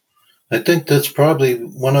 Yeah. I think that's probably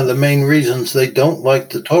one of the main reasons they don't like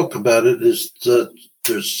to talk about it, is that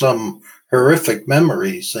there's some horrific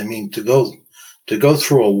memories. I mean, to go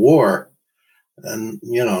through a war, and,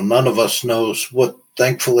 none of us knows what.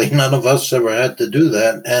 Thankfully, none of us ever had to do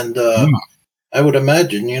that. And I would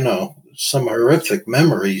imagine, some horrific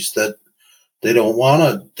memories that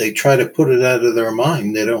they try to put it out of their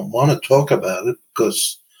mind. They don't want to talk about it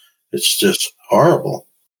because it's just horrible.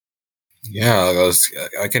 Yeah,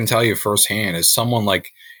 I can tell you firsthand, as someone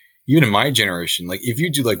like, even in my generation, like if you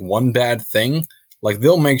do like one bad thing, like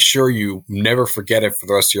they'll make sure you never forget it for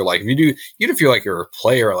the rest of your life. If you do, even if you're like you're a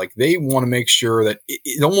player, like they want to make sure that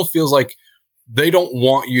it almost feels like they don't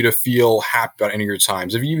want you to feel happy about any of your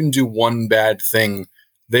times. If you even do one bad thing,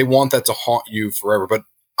 they want that to haunt you forever. But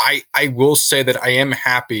I will say that I am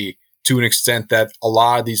happy to an extent that a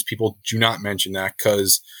lot of these people do not mention that,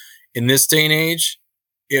 because in this day and age,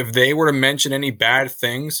 if they were to mention any bad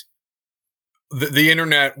things, the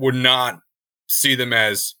internet would not see them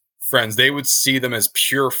as friends. They would see them as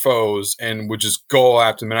pure foes and would just go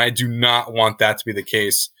after them. And I do not want that to be the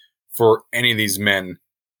case for any of these men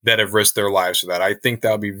that have risked their lives for that. I think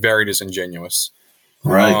that would be very disingenuous.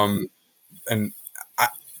 Right. And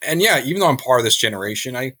yeah, even though I'm part of this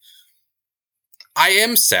generation, I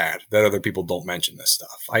am sad that other people don't mention this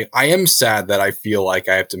stuff. I am sad that I feel like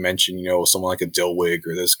I have to mention, someone like a Dillwig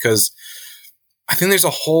or this, because I think there's a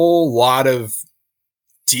whole lot of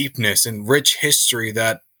deepness and rich history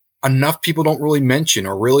that enough people don't really mention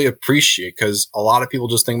or really appreciate, because a lot of people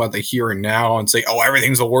just think about the here and now and say, oh,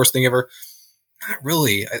 everything's the worst thing ever. Not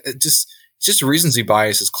really. It's just recency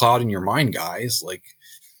bias is clouding your mind, guys. Like,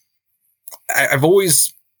 I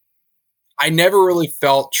never really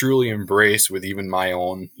felt truly embraced with even my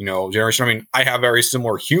own, generation. I mean, I have very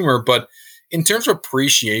similar humor, but in terms of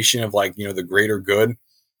appreciation of like, the greater good,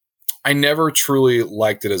 I never truly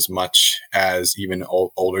liked it as much as even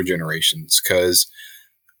older generations. Because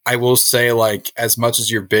I will say, like, as much as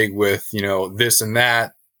you're big with, this and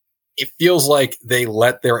that, it feels like they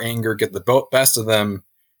let their anger get the best of them,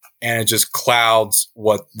 and it just clouds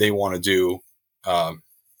what they want to do.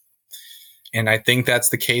 And I think that's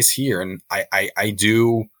the case here. And I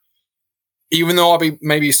do, even though I'll be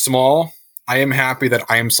maybe small, I am happy that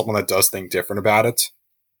I am someone that does think different about it,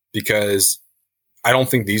 because I don't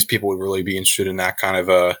think these people would really be interested in that kind of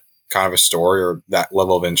a story or that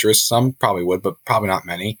level of interest. Some probably would, but probably not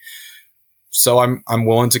many. So I'm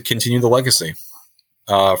willing to continue the legacy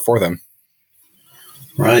for them.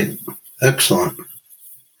 Right. Excellent.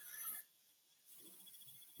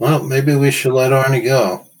 Well, maybe we should let Arnie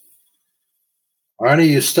go. Arnie,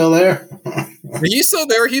 you still there? He's still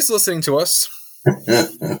there. He's listening to us.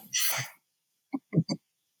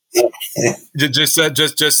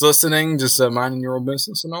 just listening, just minding your own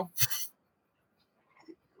business and all.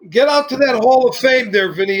 Get out to that Hall of Fame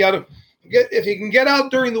there, Vinny. If you can get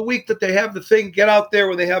out during the week that they have the thing, get out there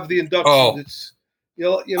when they have the induction. Oh.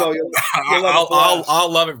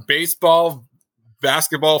 I'll love it. Baseball,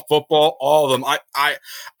 basketball, football, all of them.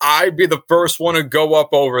 I'd be the first one to go up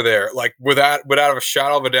over there, like without a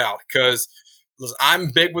shadow of a doubt, because I'm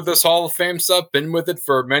big with this Hall of Fame stuff. Been with it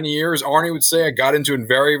for many years. Arnie would say I got into it in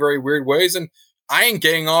very, very weird ways, and I ain't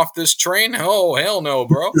getting off this train. Oh, hell no,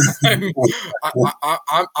 bro.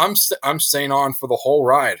 I'm staying on for the whole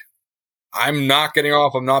ride. I'm not getting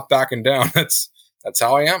off. I'm not backing down. That's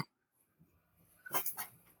how I am.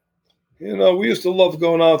 We used to love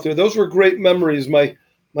going out there. Those were great memories. My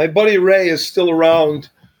buddy Ray is still around.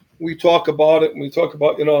 We talk about it, and we talk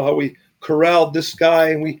about, how we corralled this guy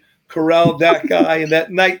and we corralled that guy, and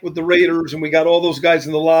that night with the Raiders, and we got all those guys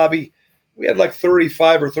in the lobby. We had like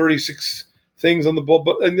 35 or 36 things on the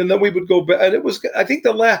ball, and then we would go back. And it was, I think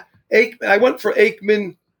I went for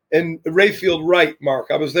Aikman and Rayfield Wright, Mark.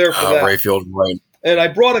 I was there for that. Rayfield Wright. And I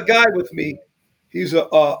brought a guy with me. He's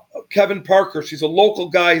Kevin Parker. He's a local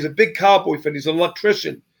guy. He's a big Cowboy fan. He's an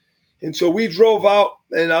electrician. And so we drove out,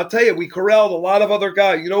 and I'll tell you, we corralled a lot of other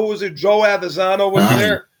guys. Who was it? Joe Avizano was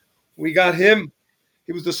there. We got him.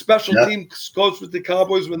 He was the special team coach with the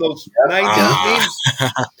Cowboys when those 90s teams.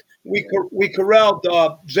 We corralled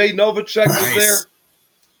Jay Novacek was there.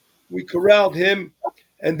 We corralled him.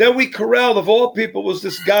 And then we corralled, of all people, was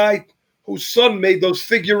this guy whose son made those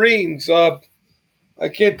figurines. I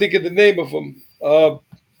can't think of the name of them.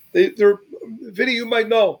 They're Vinny, you might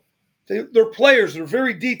know. They're players. They're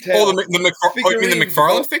very detailed. Oh, you mean the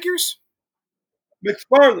McFarlane figures?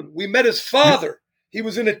 McFarlane. We met his father. He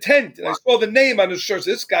was in a tent, and I saw the name on his shirt.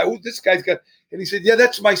 This guy's got, and he said, "Yeah,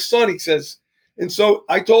 that's my son." He says, and so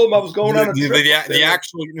I told him I was going on a trip. The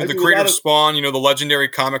actual, the creator of Spawn, the legendary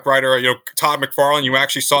comic writer, Todd McFarlane. You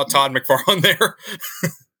actually saw Todd McFarlane there.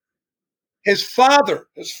 His father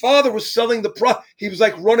was selling the he was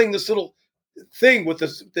like running this little thing with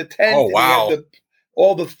the tent. Oh wow! And he had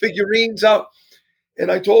all the figurines out, and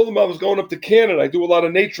I told him I was going up to Canada. I do a lot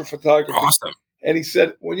of nature photography. Awesome. And he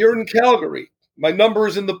said, "When you're in Calgary, my number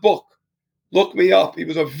is in the book. Look me up." He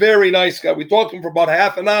was a very nice guy. We talked to him for about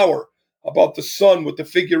half an hour about the son with the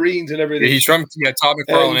figurines and everything. He's from Todd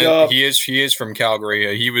McFarlane. He is from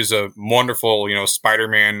Calgary. He was a wonderful,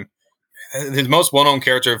 Spider-Man. His most well-known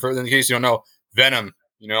character, in case you don't know, Venom.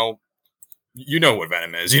 You know what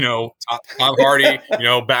Venom is. Tom Hardy.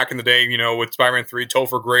 Back in the day, with Spider-Man 3,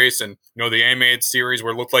 Topher Grace, and the animated series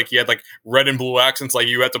where it looked like he had like red and blue accents, like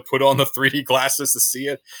you had to put on the 3D glasses to see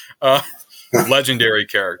it. Legendary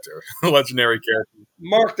character.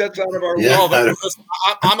 Mark, that's out of our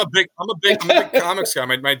I'm a big comics guy.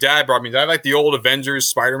 My dad brought me. I like the old Avengers,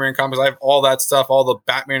 Spider-Man comics. I have all that stuff, all the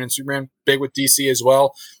Batman and Superman, big with DC as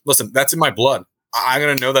well. Listen, that's in my blood. I'm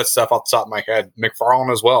gonna know that stuff off the top of my head.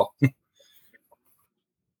 McFarlane as well.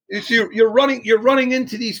 You're running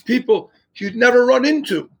into these people you'd never run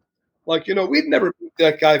into. Like, we'd never meet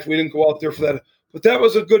that guy if we didn't go out there for that. But that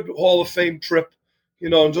was a good Hall of Fame trip.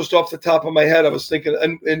 And just off the top of my head, I was thinking,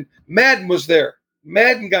 and Madden was there.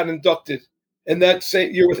 Madden got inducted in that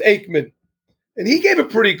same year with Aikman. And he gave a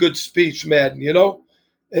pretty good speech, Madden,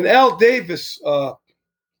 And Al Davis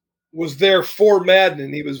was there for Madden,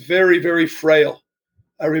 and he was very, very frail.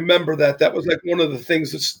 I remember that. That was like one of the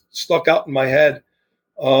things that stuck out in my head.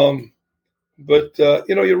 But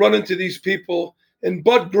you run into these people, and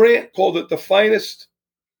Bud Grant called it the finest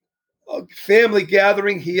family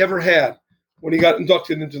gathering he ever had when he got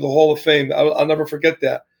inducted into the Hall of Fame. I'll never forget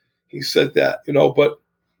that. He said that, but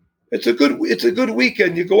it's a good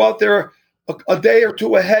weekend. You go out there a day or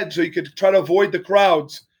two ahead so you could try to avoid the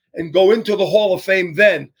crowds and go into the Hall of Fame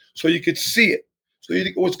then so you could see it.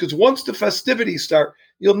 Because once the festivities start,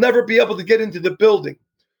 you'll never be able to get into the building.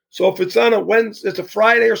 So if it's on a Wednesday, it's a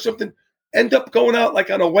Friday or something, end up going out like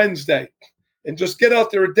on a Wednesday and just get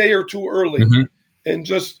out there a day or two early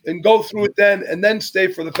and go through it then and then stay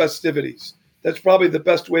for the festivities. That's probably the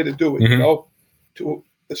best way to do it,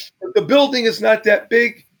 The building is not that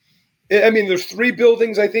big. I mean, there's 3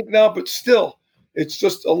 buildings, I think, now, but still, it's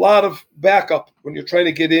just a lot of backup when you're trying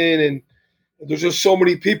to get in, and there's just so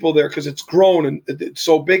many people there because it's grown and it's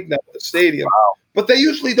so big now, the stadium. Wow. But they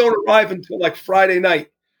usually don't arrive until like Friday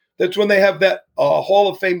night. That's when they have that Hall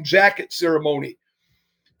of Fame jacket ceremony.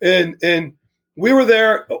 And we were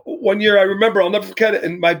there one year, I remember, I'll never forget it,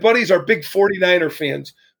 and my buddies are big 49er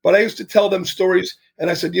fans. But I used to tell them stories, and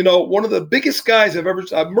I said, one of the biggest guys I've ever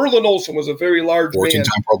Merlin Olsen was a very large man.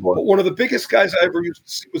 But one of the biggest guys I ever used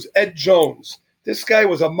to see was Ed Jones. This guy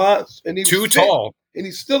was a monster, and he was too tall, and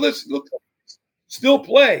he still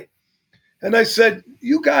play. And I said,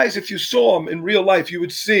 you guys, if you saw him in real life, you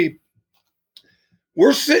would see.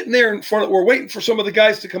 We're sitting there we're waiting for some of the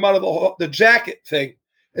guys to come out of the jacket thing,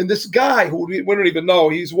 and this guy who we don't even know,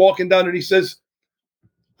 he's walking down and he says,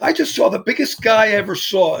 I just saw the biggest guy I ever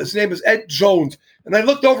saw. His name is Ed Jones. And I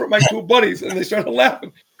looked over at my 2 buddies, and they started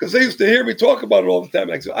laughing because they used to hear me talk about it all the time.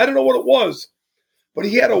 And I said, I don't know what it was, but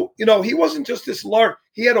he had he wasn't just this large.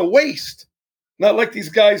 He had a waist, not like these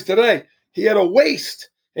guys today. He had a waist,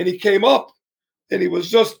 and he came up, and he was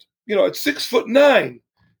just, at 6'9".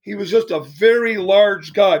 He was just a very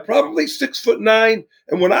large guy, probably 6'9".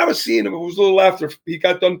 And when I was seeing him, it was a little after he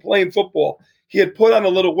got done playing football. He had put on a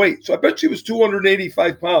little weight. So I bet she was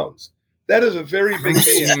 285 pounds. That is a very big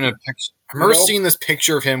man. I remember seeing this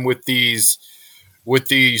picture of him with these,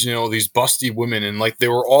 these busty women, and like they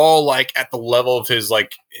were all like at the level of his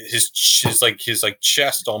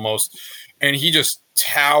chest almost, and he just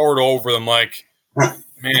towered over them. Like,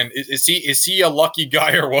 man, is he a lucky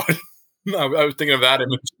guy or what? I was thinking of that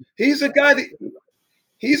image. He's a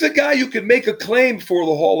guy you could make a claim for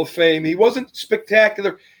the Hall of Fame. He wasn't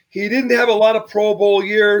spectacular. He didn't have a lot of Pro Bowl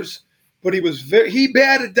years, but he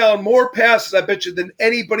batted down more passes, I bet you, than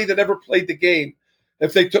anybody that ever played the game.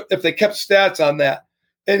 If they kept stats on that,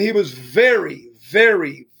 and he was very,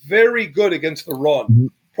 very, very good against the run. Mm-hmm.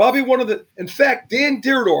 Probably in fact, Dan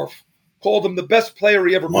Dierdorf called him the best player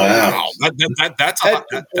he ever played. Wow,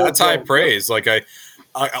 that's high praise. Like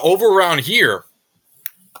over around here,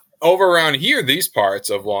 these parts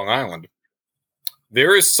of Long Island,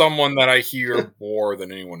 there is someone that I hear more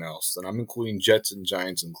than anyone else, and I'm including Jets and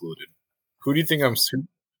Giants included. Who do you think I'm?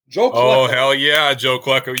 Joe Klecko. Oh, hell yeah, Joe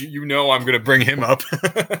Klecko. You know I'm going to bring him up.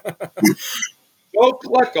 Joe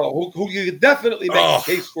Klecko, who you could definitely make a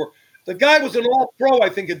case for. The guy was an all-pro, I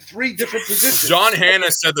think, in 3 different positions. John Hanna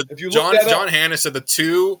said that John Hanna said the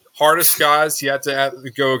 2 hardest guys he had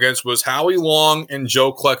to go against was Howie Long and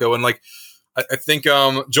Joe Klecko. And, like, I think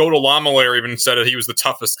Joe DeLamielleure even said that he was the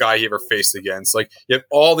toughest guy he ever faced against. Like, you have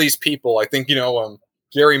all these people. I think,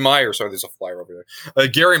 Gary Myers. Sorry, there's a flyer over there.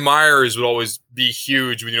 Gary Myers would always be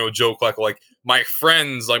huge with, Joe Klecko. Like, my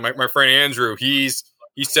friends, like my friend Andrew, he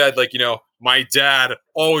said, like, my dad,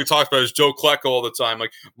 all he talks about is Joe Klecko all the time.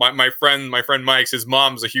 Like, my friend Mike's, his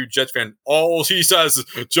mom's a huge Jets fan. All he says is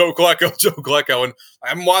Joe Klecko, Joe Klecko. And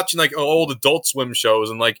I'm watching, like, old Adult Swim shows,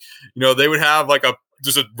 and, like, they would have, like,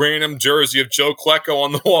 just a random jersey of Joe Klecko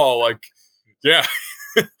on the wall. Like, yeah,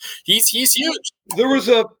 he's huge. There was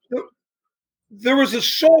a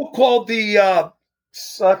show called I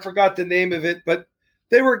forgot the name of it, but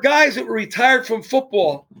they were guys that were retired from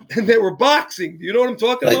football and they were boxing. Do you know what I'm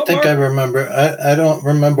talking about? I think I remember. I don't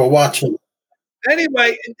remember watching.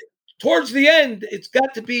 Anyway, towards the end, it's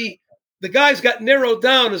got to be the guys got narrowed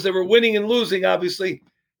down as they were winning and losing, obviously.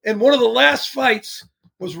 And one of the last fights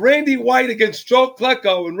was Randy White against Joe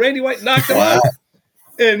Klecko, and Randy White knocked him out.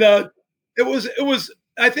 And it was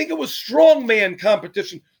I think it was strongman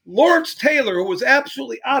competition. Lawrence Taylor, who was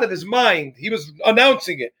absolutely out of his mind, he was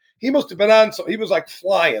announcing it. He must have been on some. He was like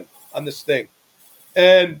flying on this thing,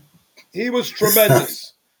 and he was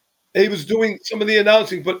tremendous. He was doing some of the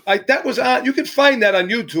announcing, but that was on. You can find that on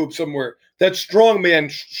YouTube somewhere. That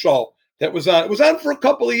strongman show that was on. It was on for a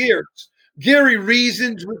couple of years. Gary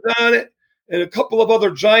Reasons was on it, and a couple of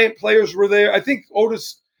other giant players were there. I think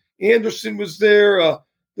Otis Anderson was there.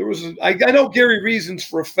 There was I know Gary Reasons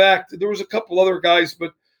for a fact. There was a couple other guys,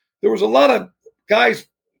 but there was a lot of guys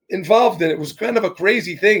involved in it. It was kind of a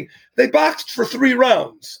crazy thing. They boxed for 3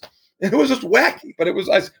 rounds. And it was just wacky. But it was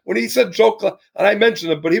when he said Joe Klecko, and I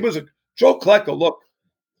mentioned him, but he was Joe Klecko. Look,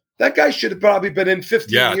 that guy should have probably been in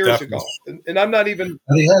 15 years ago. And I'm not even.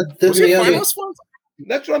 That's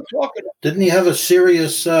what I'm talking about. Didn't he have a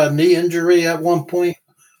serious knee injury at one point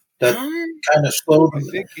that kind of slowed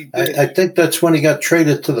him? I think that's when he got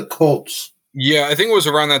traded to the Colts. Yeah, I think it was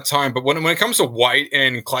around that time. But when it comes to White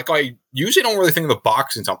and Klecko, I usually don't really think of the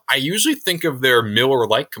boxing time. I usually think of their Miller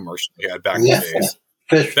Lite commercial they had back in the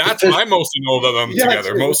days. That's what I mostly know of them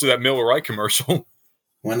together. Most of that Miller Lite commercial.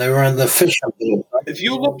 When they were in the fishing boat. If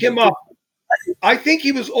you look him up, I think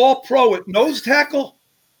he was all pro at nose tackle,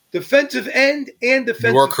 defensive end, and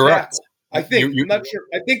defensive You are correct. tackle. I think. I'm not sure.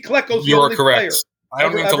 I think Klecko's you the are only correct. player. I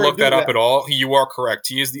don't have to look that up at all. You are correct.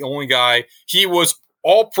 He is the only guy. He was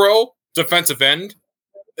all pro defensive end.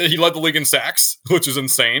 He led the league in sacks, which is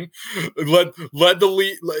insane. Led the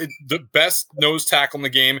league, the best nose tackle in the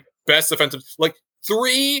game, best defensive, like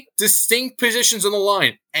 3 distinct positions on the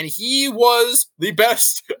line, and he was the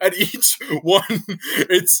best at each one.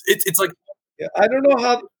 It's like I don't know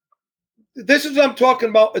how. This is what I'm talking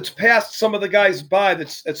about. It's past some of the guys by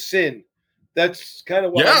that's sin. That's kind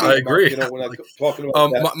of what I agree. About, when I'm talking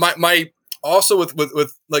about that. my also with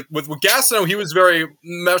Gastineau, he was very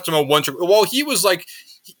much of a one trick. Well, he was like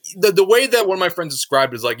the way that one of my friends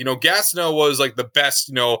described is like, Gastineau was like the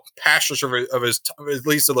best, pass rusher of his, at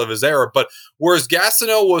least of his era. But whereas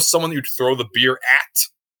Gastineau was someone you'd throw the beer at,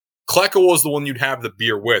 Klecko was the one you'd have the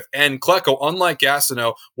beer with. And Klecko, unlike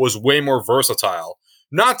Gastineau, was way more versatile.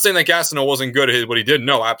 Not saying that Gastineau wasn't good at what he did.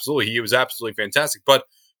 No, absolutely. He was absolutely fantastic. But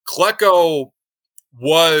Klecko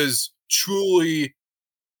was truly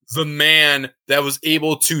the man that was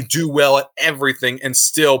able to do well at everything and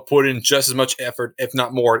still put in just as much effort, if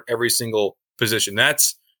not more, at every single position.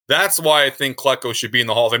 That's why I think Klecko should be in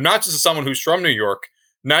the Hall of Fame. Not just as someone who's from New York,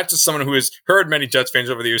 not just someone who has heard many Jets fans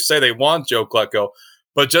over the years say they want Joe Klecko,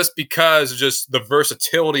 but just because of just the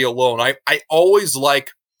versatility alone. I always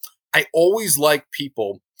like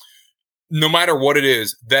people, no matter what it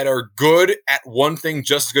is, that are good at one thing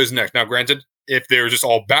just as good as next. Now, granted, if they're just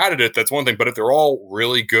all bad at it, that's one thing. But if they're all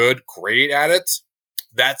really good, great at it,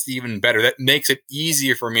 that's even better. That makes it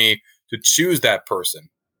easier for me to choose that person.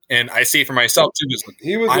 And I see it for myself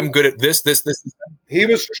too. I'm good at this. He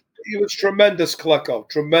was tremendous, Klecko.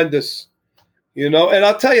 Tremendous. And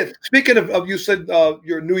I'll tell you, speaking of you said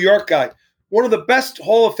you're a New York guy, one of the best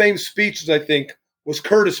Hall of Fame speeches, I think, was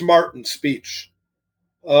Curtis Martin's speech.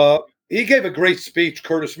 He gave a great speech,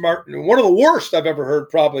 Curtis Martin, and one of the worst I've ever heard,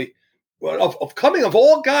 probably, of coming of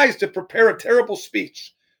all guys to prepare a terrible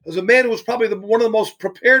speech. as a man who was probably one of the most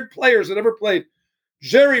prepared players that ever played.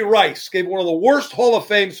 Jerry Rice gave one of the worst Hall of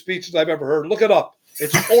Fame speeches I've ever heard. Look it up.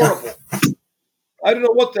 It's horrible. I don't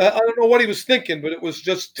know what he was thinking, but it was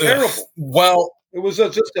just terrible. Well, it was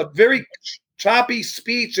just a very choppy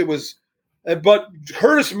speech. It was, but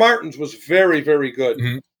Curtis Martin's was very, very good.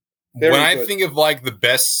 Mm-hmm. When I think of like the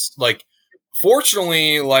best, like,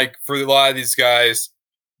 fortunately, like for a lot of these guys,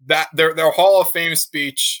 that their Hall of Fame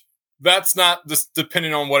speech, that's not just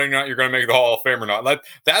dependent on whether or not you're going to make the Hall of Fame or not. Like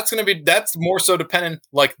that's more so dependent,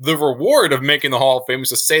 like the reward of making the Hall of Fame is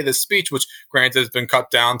to say this speech, which granted has been cut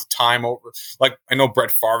down to time over. Like I know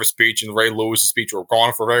Brett Favre's speech and Ray Lewis' speech were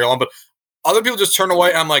gone for very long, but other people just turn away.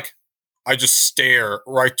 And I'm like, I just stare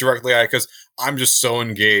right directly at it because I'm just so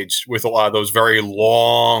engaged with a lot of those very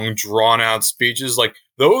long, drawn out speeches. Like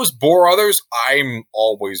those bore others. I'm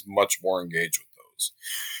always much more engaged with those.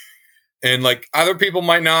 And like other people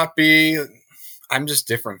might not be. I'm just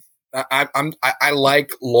different. I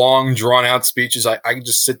like long, drawn out speeches. I can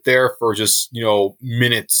just sit there for just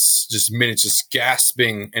minutes, just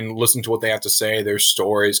gasping and listen to what they have to say, their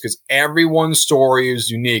stories, because everyone's story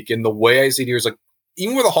is unique. And the way I see it here is like,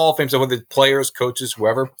 even with the Hall of Fame stuff, whether it's players, coaches,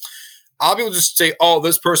 whoever, I'll be able to just say, "Oh,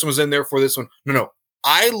 this person was in there for this one." No.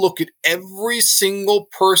 I look at every single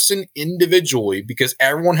person individually because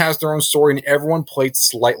everyone has their own story and everyone played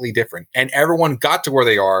slightly different and everyone got to where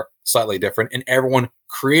they are slightly different and everyone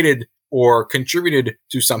created or contributed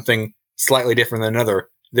to something slightly different than another.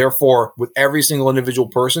 Therefore, with every single individual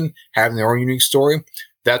person having their own unique story,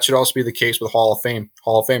 that should also be the case with Hall of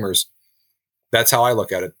Famers. That's how I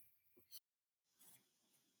look at it.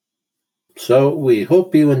 So we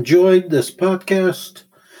hope you enjoyed this podcast.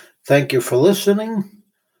 Thank you for listening.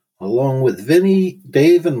 Along with Vinny,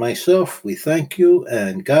 Dave, and myself, we thank you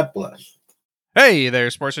and God bless. Hey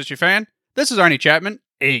there, Sports History fan. This is Arnie Chapman,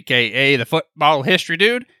 a.k.a. the Football History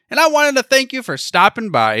Dude, and I wanted to thank you for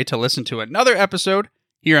stopping by to listen to another episode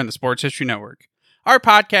here on the Sports History Network. Our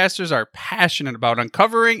podcasters are passionate about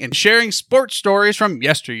uncovering and sharing sports stories from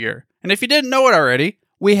yesteryear. And if you didn't know it already,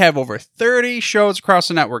 we have over 30 shows across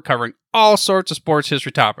the network covering all sorts of sports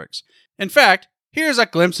history topics. In fact, here's a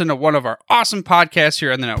glimpse into one of our awesome podcasts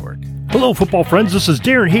here on the network. Hello, football friends. This is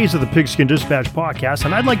Darren Hayes of the Pigskin Dispatch podcast,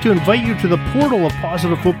 and I'd like to invite you to the portal of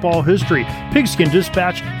positive football history, Pigskin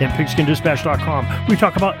Dispatch and pigskindispatch.com. We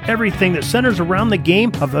talk about everything that centers around the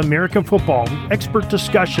game of American football, expert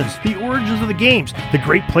discussions, the origins of the games, the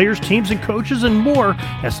great players, teams, and coaches, and more,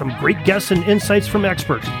 and some great guests and insights from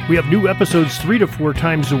experts. We have new episodes 3 to 4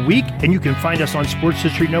 times a week, and you can find us on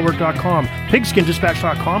sportshistorynetwork.com,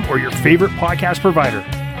 pigskindispatch.com, or your favorite podcast provider.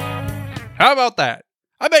 How about that?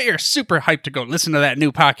 I bet you're super hyped to go listen to that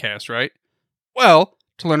new podcast, right? Well,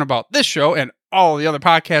 to learn about this show and all the other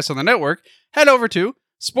podcasts on the network, head over to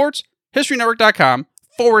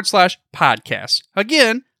sportshistorynetwork.com/podcast.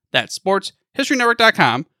 Again, that's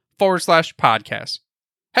sportshistorynetwork.com/podcast.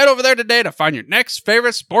 Head over there today to find your next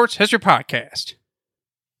favorite sports history podcast.